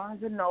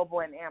 Barnes &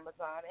 Noble and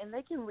Amazon, and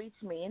they can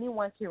reach me.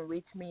 Anyone can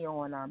reach me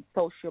on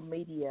social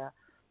media,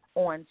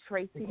 on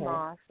Tracey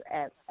Moss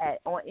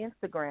on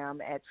Instagram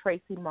at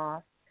Tracey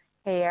Moss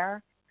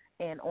Hair,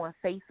 and on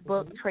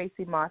Facebook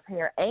Tracey Moss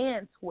Hair,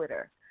 and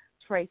Twitter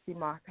Tracey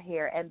Moss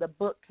Hair. And the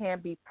book can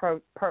be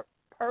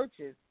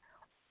purchased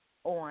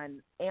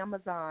on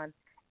Amazon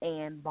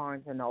and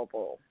Barnes &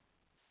 Noble.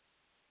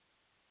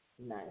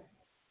 Nice.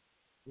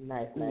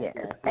 Yes.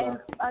 And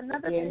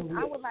another thing,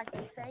 I would like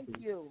to thank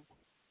you.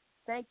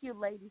 Thank you,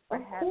 ladies, for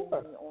having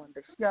me on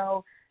the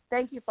show.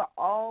 Thank you for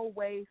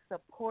always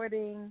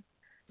supporting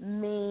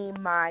me.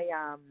 My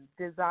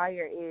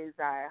desire is,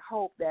 I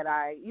hope that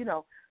I,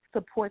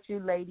 support you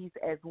ladies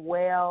as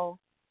well,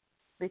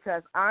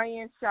 because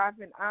iron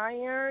sharpens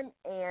iron,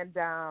 and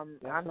I'm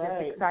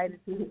just excited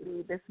to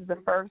see. This is the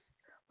first,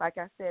 like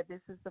I said,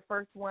 this is the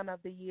first one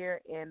of the year,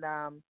 and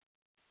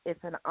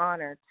it's an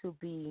honor to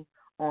be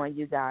on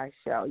you guys'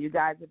 show. You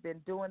guys have been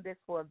doing this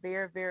for a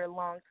very, very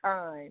long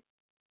time,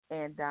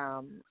 and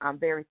I'm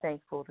very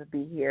thankful to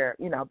be here,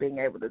 being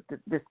able to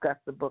discuss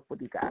the book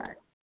with you guys.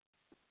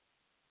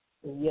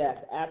 Yes,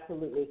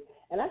 absolutely.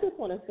 And I just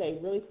want to say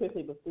really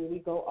quickly before we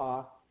go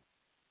off,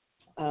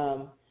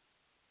 I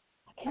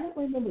can't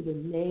remember the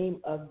name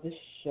of the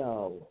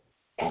show,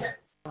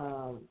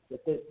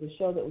 the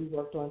show that we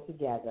worked on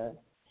together,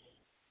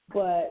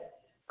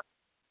 but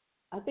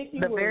I think you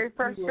were the very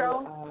first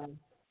show.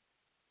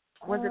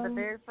 Was it the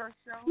very first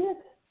show? Yes,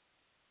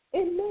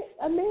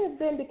 it may have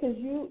been, because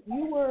you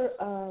were.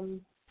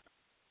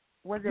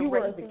 Was it you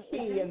were the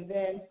key, and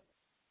then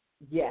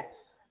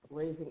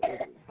Raising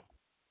Izzy.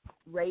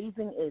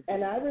 Raising Izzy.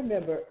 And I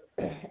remember.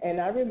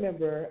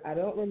 I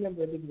don't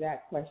remember the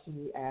exact question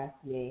you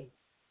asked me,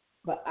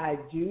 but I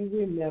do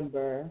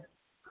remember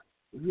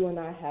you and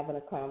I having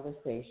a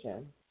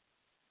conversation,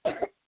 and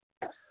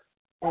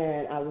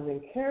I was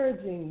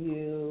encouraging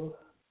you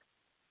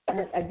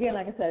again,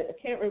 like I said, I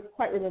can't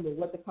quite remember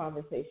what the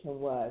conversation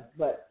was,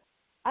 but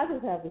I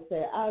just have to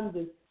say,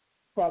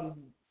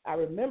 I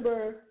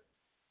remember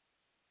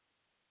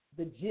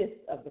the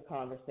gist of the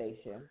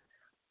conversation,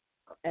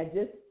 and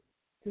just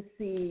to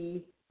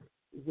see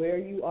where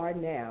you are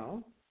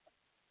now,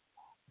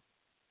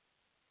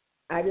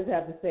 I just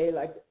have to say,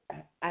 like,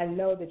 I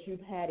know that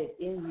you've had it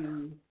in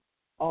you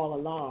all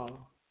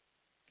along.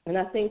 And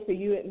I think for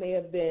you, it may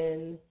have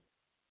been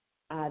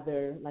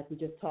either, like we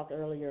just talked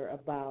earlier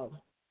about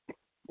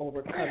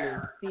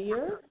overcoming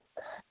fear,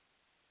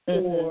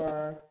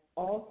 or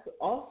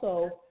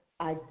also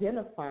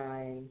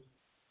identifying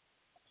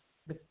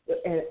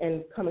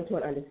and coming to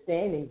an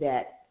understanding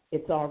that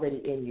it's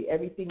already in you.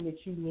 Everything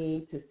that you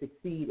need to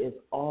succeed is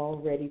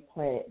already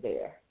planted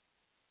there.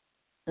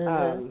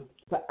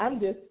 But I'm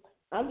just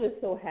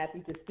so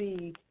happy to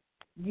see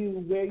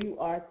you where you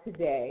are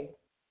today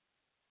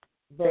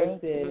versus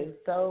Thank you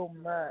so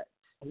much.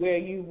 where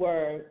you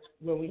were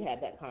when we had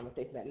that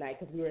conversation that night,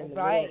 because we were in the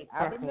middle of the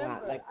parking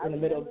lot, like in the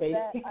middle of base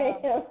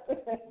camp.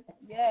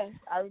 Yes,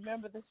 I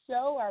remember the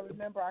show. I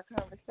remember our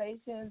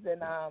conversations,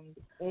 and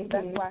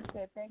that's why I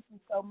said thank you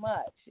so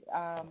much.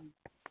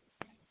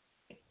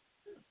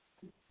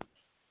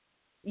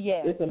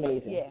 Yeah, it's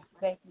amazing. Yeah,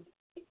 thank you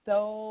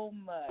so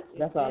much.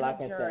 That's all I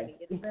can say.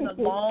 It's been a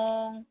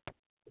long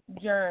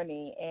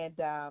journey, and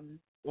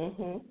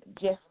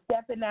just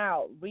stepping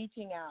out,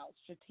 reaching out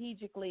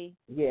strategically,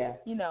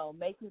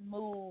 making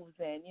moves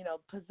and,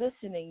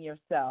 positioning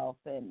yourself.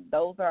 And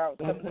those are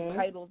some of the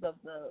titles of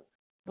the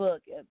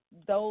book.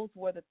 Those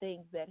were the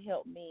things that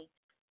helped me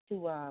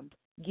to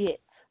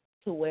get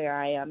to where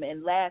I am.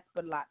 And last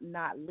but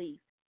not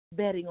least,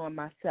 betting on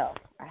myself.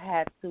 I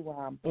had to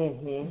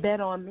bet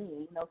on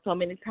me. So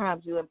many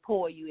times you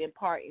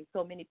impart in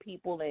so many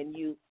people, and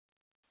you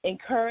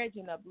encourage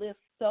and uplift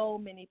so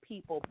many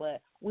people,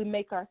 but we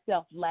make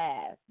ourselves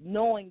last,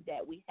 knowing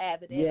that we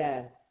have it in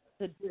us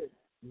to do.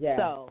 Yes.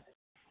 So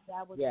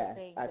that was the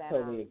thing I that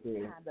totally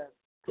agree. kind of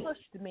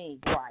pushed me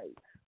right.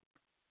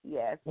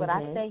 Yes, but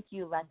I thank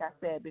you, like I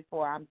said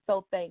before. I'm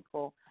so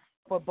thankful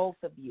for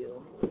both of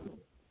you.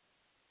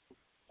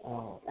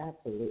 Oh,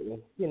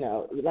 absolutely.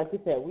 Like you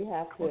said, we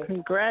have to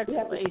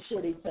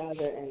support each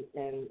other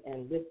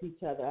and lift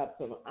each other up.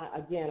 So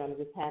I'm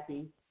just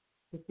happy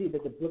to see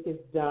that the book is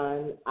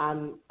done.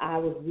 I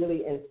was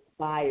really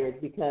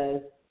inspired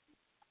because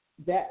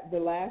the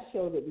last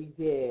show that we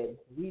did,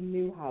 we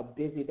knew how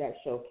busy that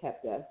show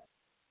kept us,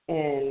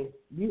 and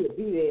you would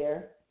be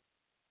there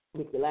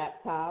with your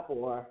laptop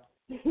or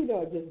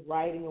just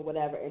writing or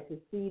whatever, and to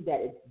see that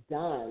it's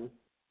done,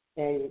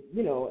 and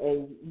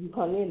and you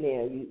hung in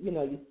there,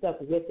 you stuck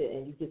with it,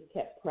 and you just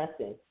kept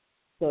pressing.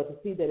 So to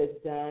see that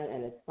it's done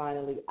and it's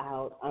finally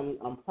out,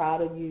 I'm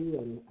proud of you,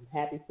 and I'm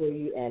happy for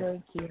you. And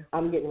thank you.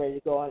 I'm getting ready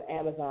to go on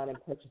Amazon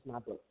and purchase my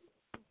book.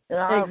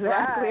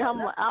 Exactly.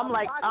 Right. I'm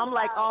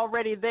like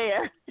already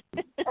there.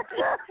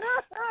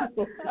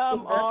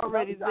 I'm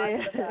already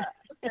there.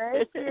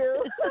 Thank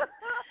you.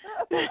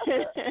 Thank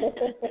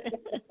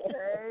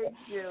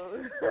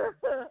you.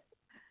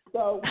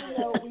 So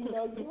we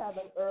know you have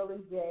an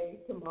early day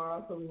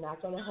tomorrow, so we're not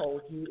going to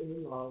hold you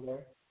any longer.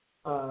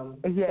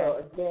 So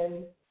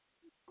again,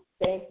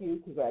 thank you.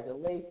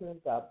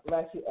 Congratulations. God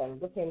bless you.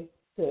 And looking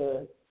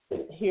to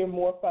hear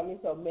more from you.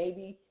 So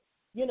maybe,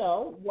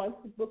 once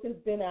the book has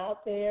been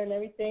out there and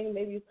everything,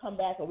 maybe you come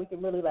back and we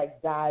can really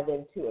dive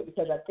into it,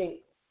 because I think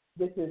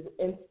this is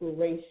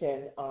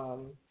inspiration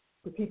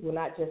for people,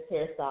 not just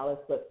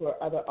hairstylists, but for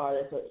other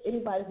artists or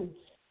anybody who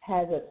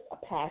has a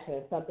passion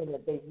and something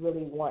that they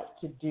really want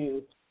to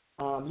do.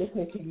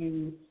 Listening to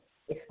you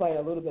explain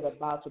a little bit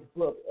about the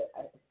book,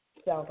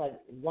 sounds like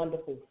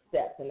wonderful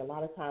steps, and a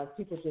lot of times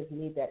people just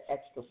need that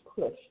extra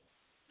push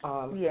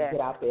to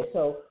get out there.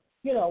 So,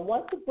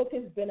 once the book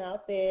has been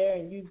out there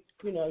and you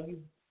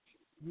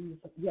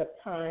have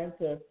time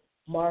to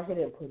market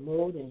and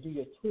promote and do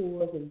your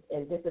tours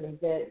and different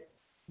events,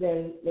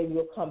 then maybe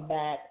you'll come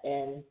back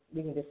and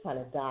we can just kind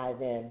of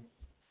dive in.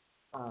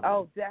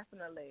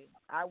 Definitely.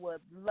 I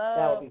would love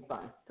that would be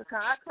fun. to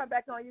come. I'll come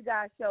back on you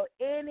guys' show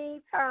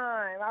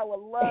anytime. I would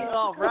love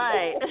All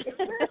right.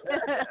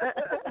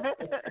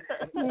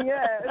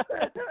 Yes.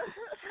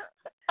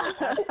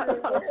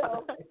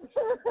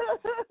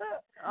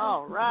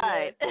 All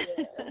right.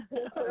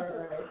 All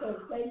right. So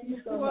thank you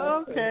so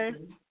much. Okay.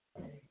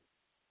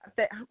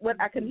 What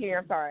I couldn't hear,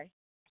 I'm sorry.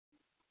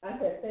 I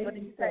said thank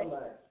you so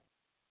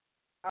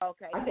much.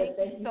 Okay. I said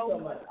thank you so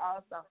much.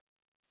 Also.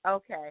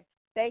 Okay.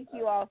 Thank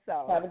you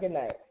also. Have a good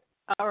night.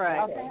 All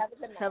right. Okay, have a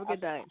good night. Have a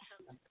good night.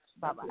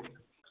 Bye-bye.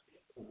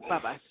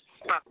 Bye-bye.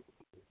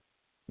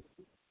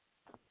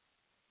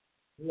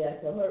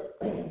 Yeah, so her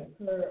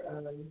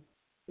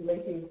the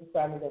way she was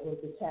describing that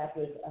with the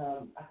chapters,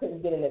 I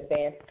couldn't get an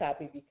advanced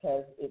copy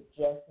because it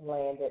just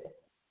landed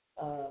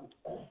a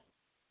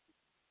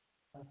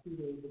few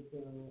days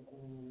ago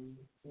on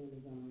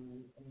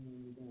Amazon,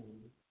 and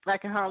I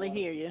can hardly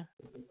hear you.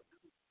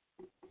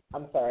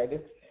 I'm sorry.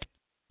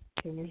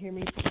 Can you hear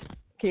me?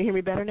 Can you hear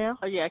me better now?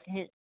 Oh, yeah, I can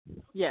hear.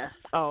 Yes.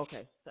 Oh,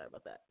 okay. Sorry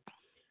about that.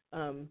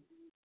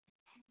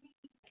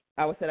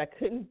 I said I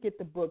couldn't get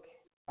the book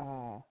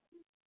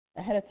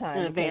ahead of time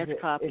an advance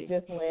copy. It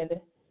just landed.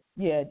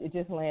 Yeah, it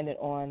just landed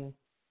on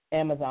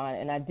Amazon,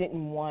 and I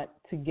didn't want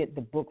to get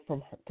the book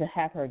from her, to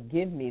have her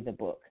give me the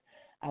book.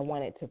 I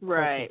wanted to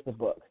purchase the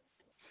book.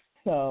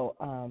 So,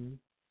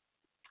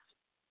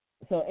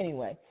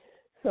 anyway,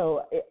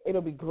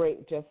 it'll be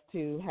great just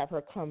to have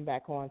her come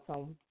back on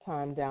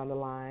sometime down the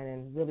line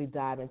and really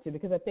dive into,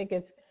 because I think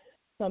it's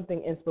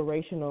something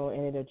inspirational,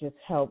 and it'll just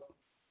help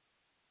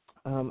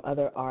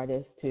other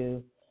artists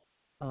to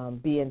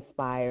be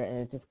inspired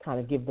and just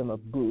kind of give them a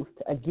boost.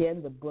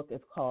 Again, the book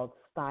is called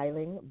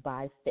Styling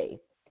by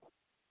Faith.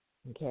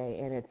 Okay,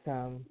 and it's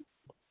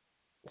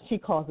she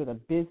calls it a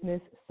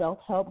business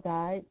self-help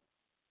guide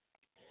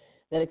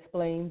that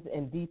explains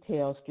in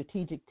detail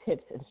strategic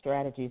tips and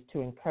strategies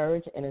to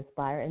encourage and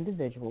inspire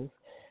individuals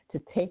to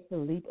take the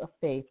leap of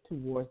faith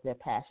towards their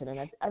passion. And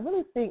I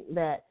really think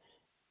that's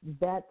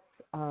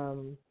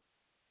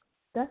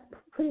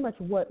pretty much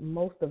what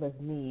most of us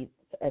need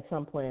at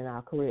some point in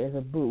our career, is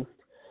a boost,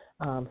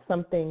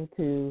 something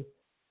to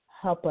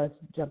help us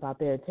jump out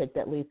there and take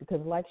that leap.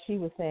 Because like she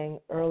was saying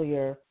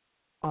earlier,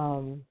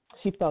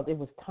 she felt it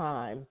was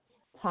time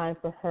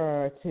for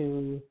her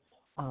to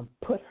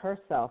put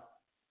herself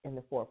in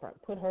the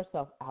forefront, put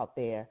herself out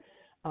there,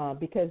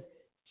 because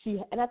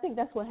and I think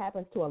that's what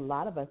happens to a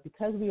lot of us,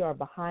 because we are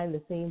behind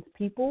the scenes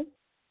people.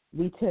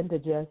 We tend to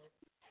just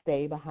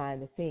stay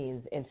behind the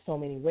scenes in so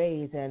many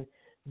ways, and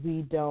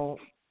we don't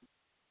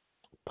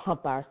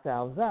pump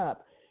ourselves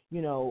up.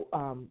 You know,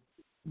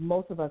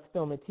 most of us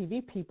film and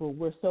TV people,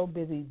 we're so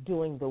busy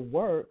doing the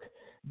work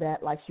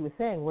that, like she was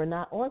saying, we're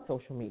not on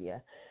social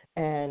media,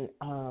 and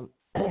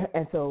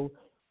so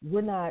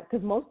we're not,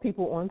 because most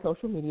people on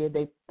social media,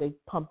 they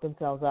pump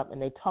themselves up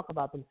and they talk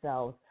about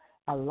themselves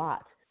a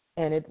lot,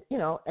 and it's, you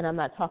know, and I'm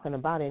not talking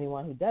about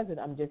anyone who does it.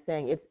 I'm just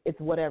saying it's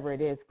whatever it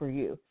is for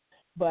you,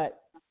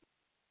 but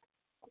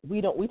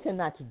we tend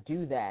not to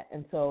do that.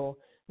 And so,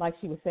 like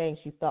she was saying,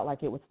 she felt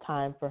like it was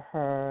time for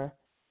her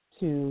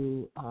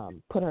to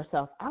put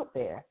herself out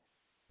there.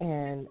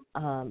 And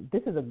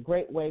this is a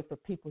great way for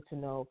people to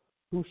know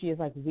who she is.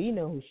 Like, we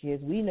know who she is.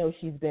 We know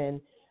she's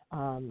been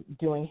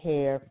doing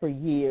hair for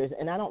years.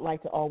 And I don't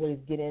like to always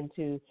get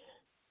into,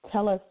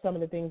 tell us some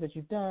of the things that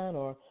you've done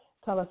or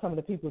tell us some of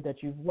the people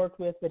that you've worked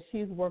with. But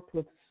she's worked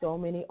with so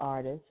many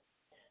artists.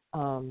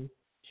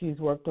 She's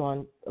worked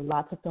on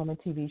lots of film and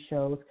TV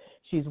shows.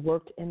 She's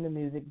worked in the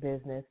music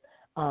business.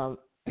 So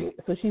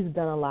she's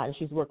done a lot, and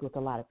she's worked with a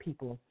lot of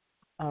people.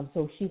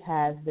 So she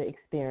has the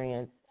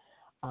experience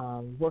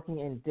working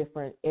in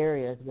different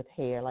areas with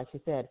hair, like she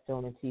said,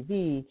 film and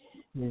TV,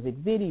 music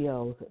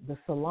videos, the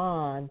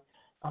salon,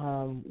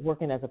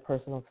 working as a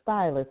personal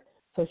stylist.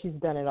 So she's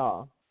done it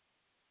all.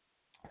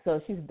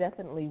 So she's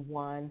definitely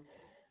one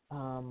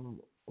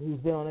who's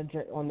been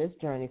on this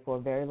journey for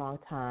a very long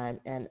time,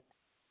 and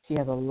she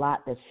has a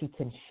lot that she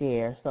can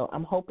share. So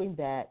I'm hoping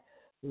that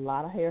a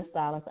lot of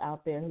hairstylists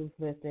out there who's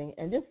listening,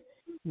 and just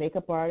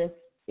makeup artists,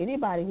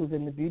 anybody who's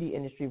in the beauty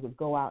industry, would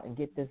go out and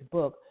get this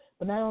book.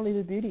 But not only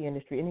the beauty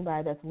industry,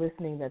 anybody that's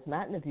listening that's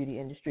not in the beauty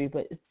industry,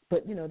 but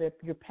you know, that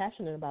you're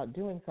passionate about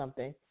doing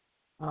something,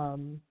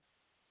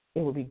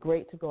 it would be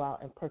great to go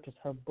out and purchase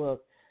her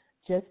book,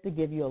 just to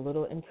give you a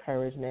little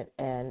encouragement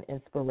and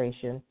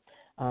inspiration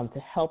to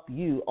help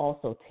you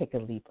also take a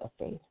leap of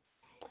faith.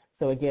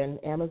 So again,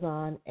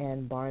 Amazon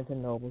and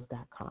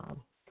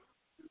BarnesandNobles.com.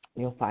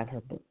 You'll find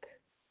her book.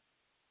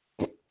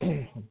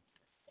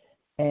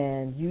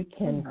 And you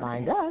can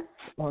find us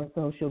on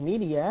social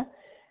media.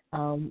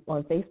 On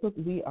Facebook,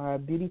 we are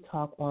Beauty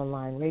Talk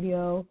Online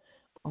Radio.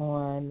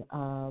 On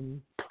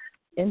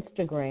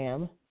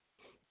Instagram,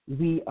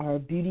 we are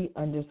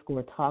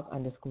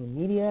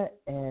beauty_talk_media.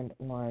 And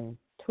on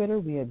Twitter,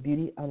 we are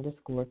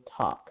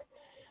beauty_talk.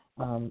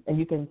 And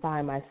you can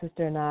find my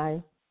sister and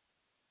I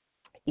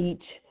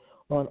each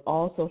on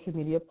all social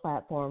media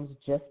platforms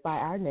just by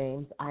our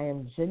names. I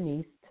am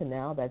Janice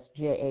Tunnell. That's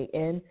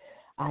JANICETUNNELL,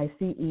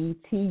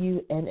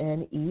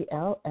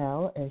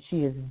 and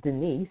she is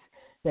Denise.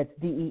 That's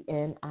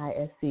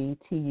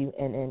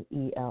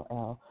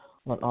DENISCTUNNELL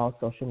on all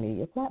social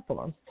media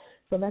platforms.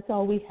 So that's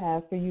all we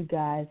have for you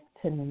guys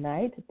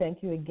tonight.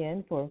 Thank you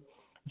again for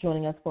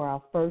joining us for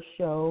our first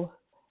show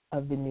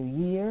of the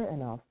new year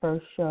and our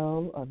first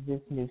show of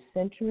this new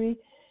century.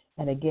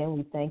 And again,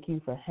 we thank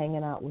you for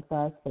hanging out with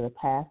us for the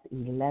past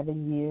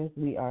 11 years.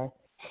 We are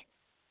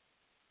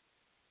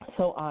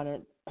so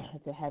honored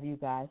to have you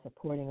guys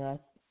supporting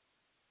us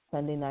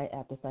Sunday night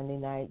after Sunday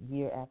night,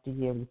 year after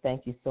year. We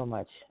thank you so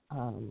much.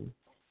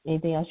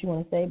 Anything else you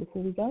want to say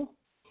before we go?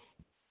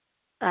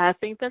 I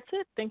think that's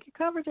it. Think you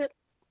covered it.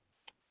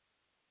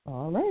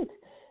 All right.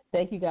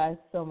 Thank you guys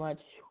so much.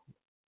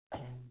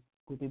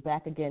 We'll be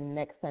back again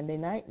next Sunday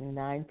night at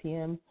 9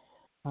 p.m.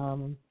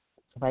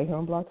 Right here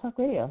on Blog Talk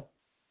Radio.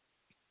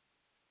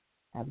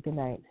 Have a good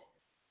night.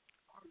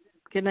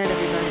 Good night,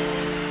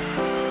 everybody.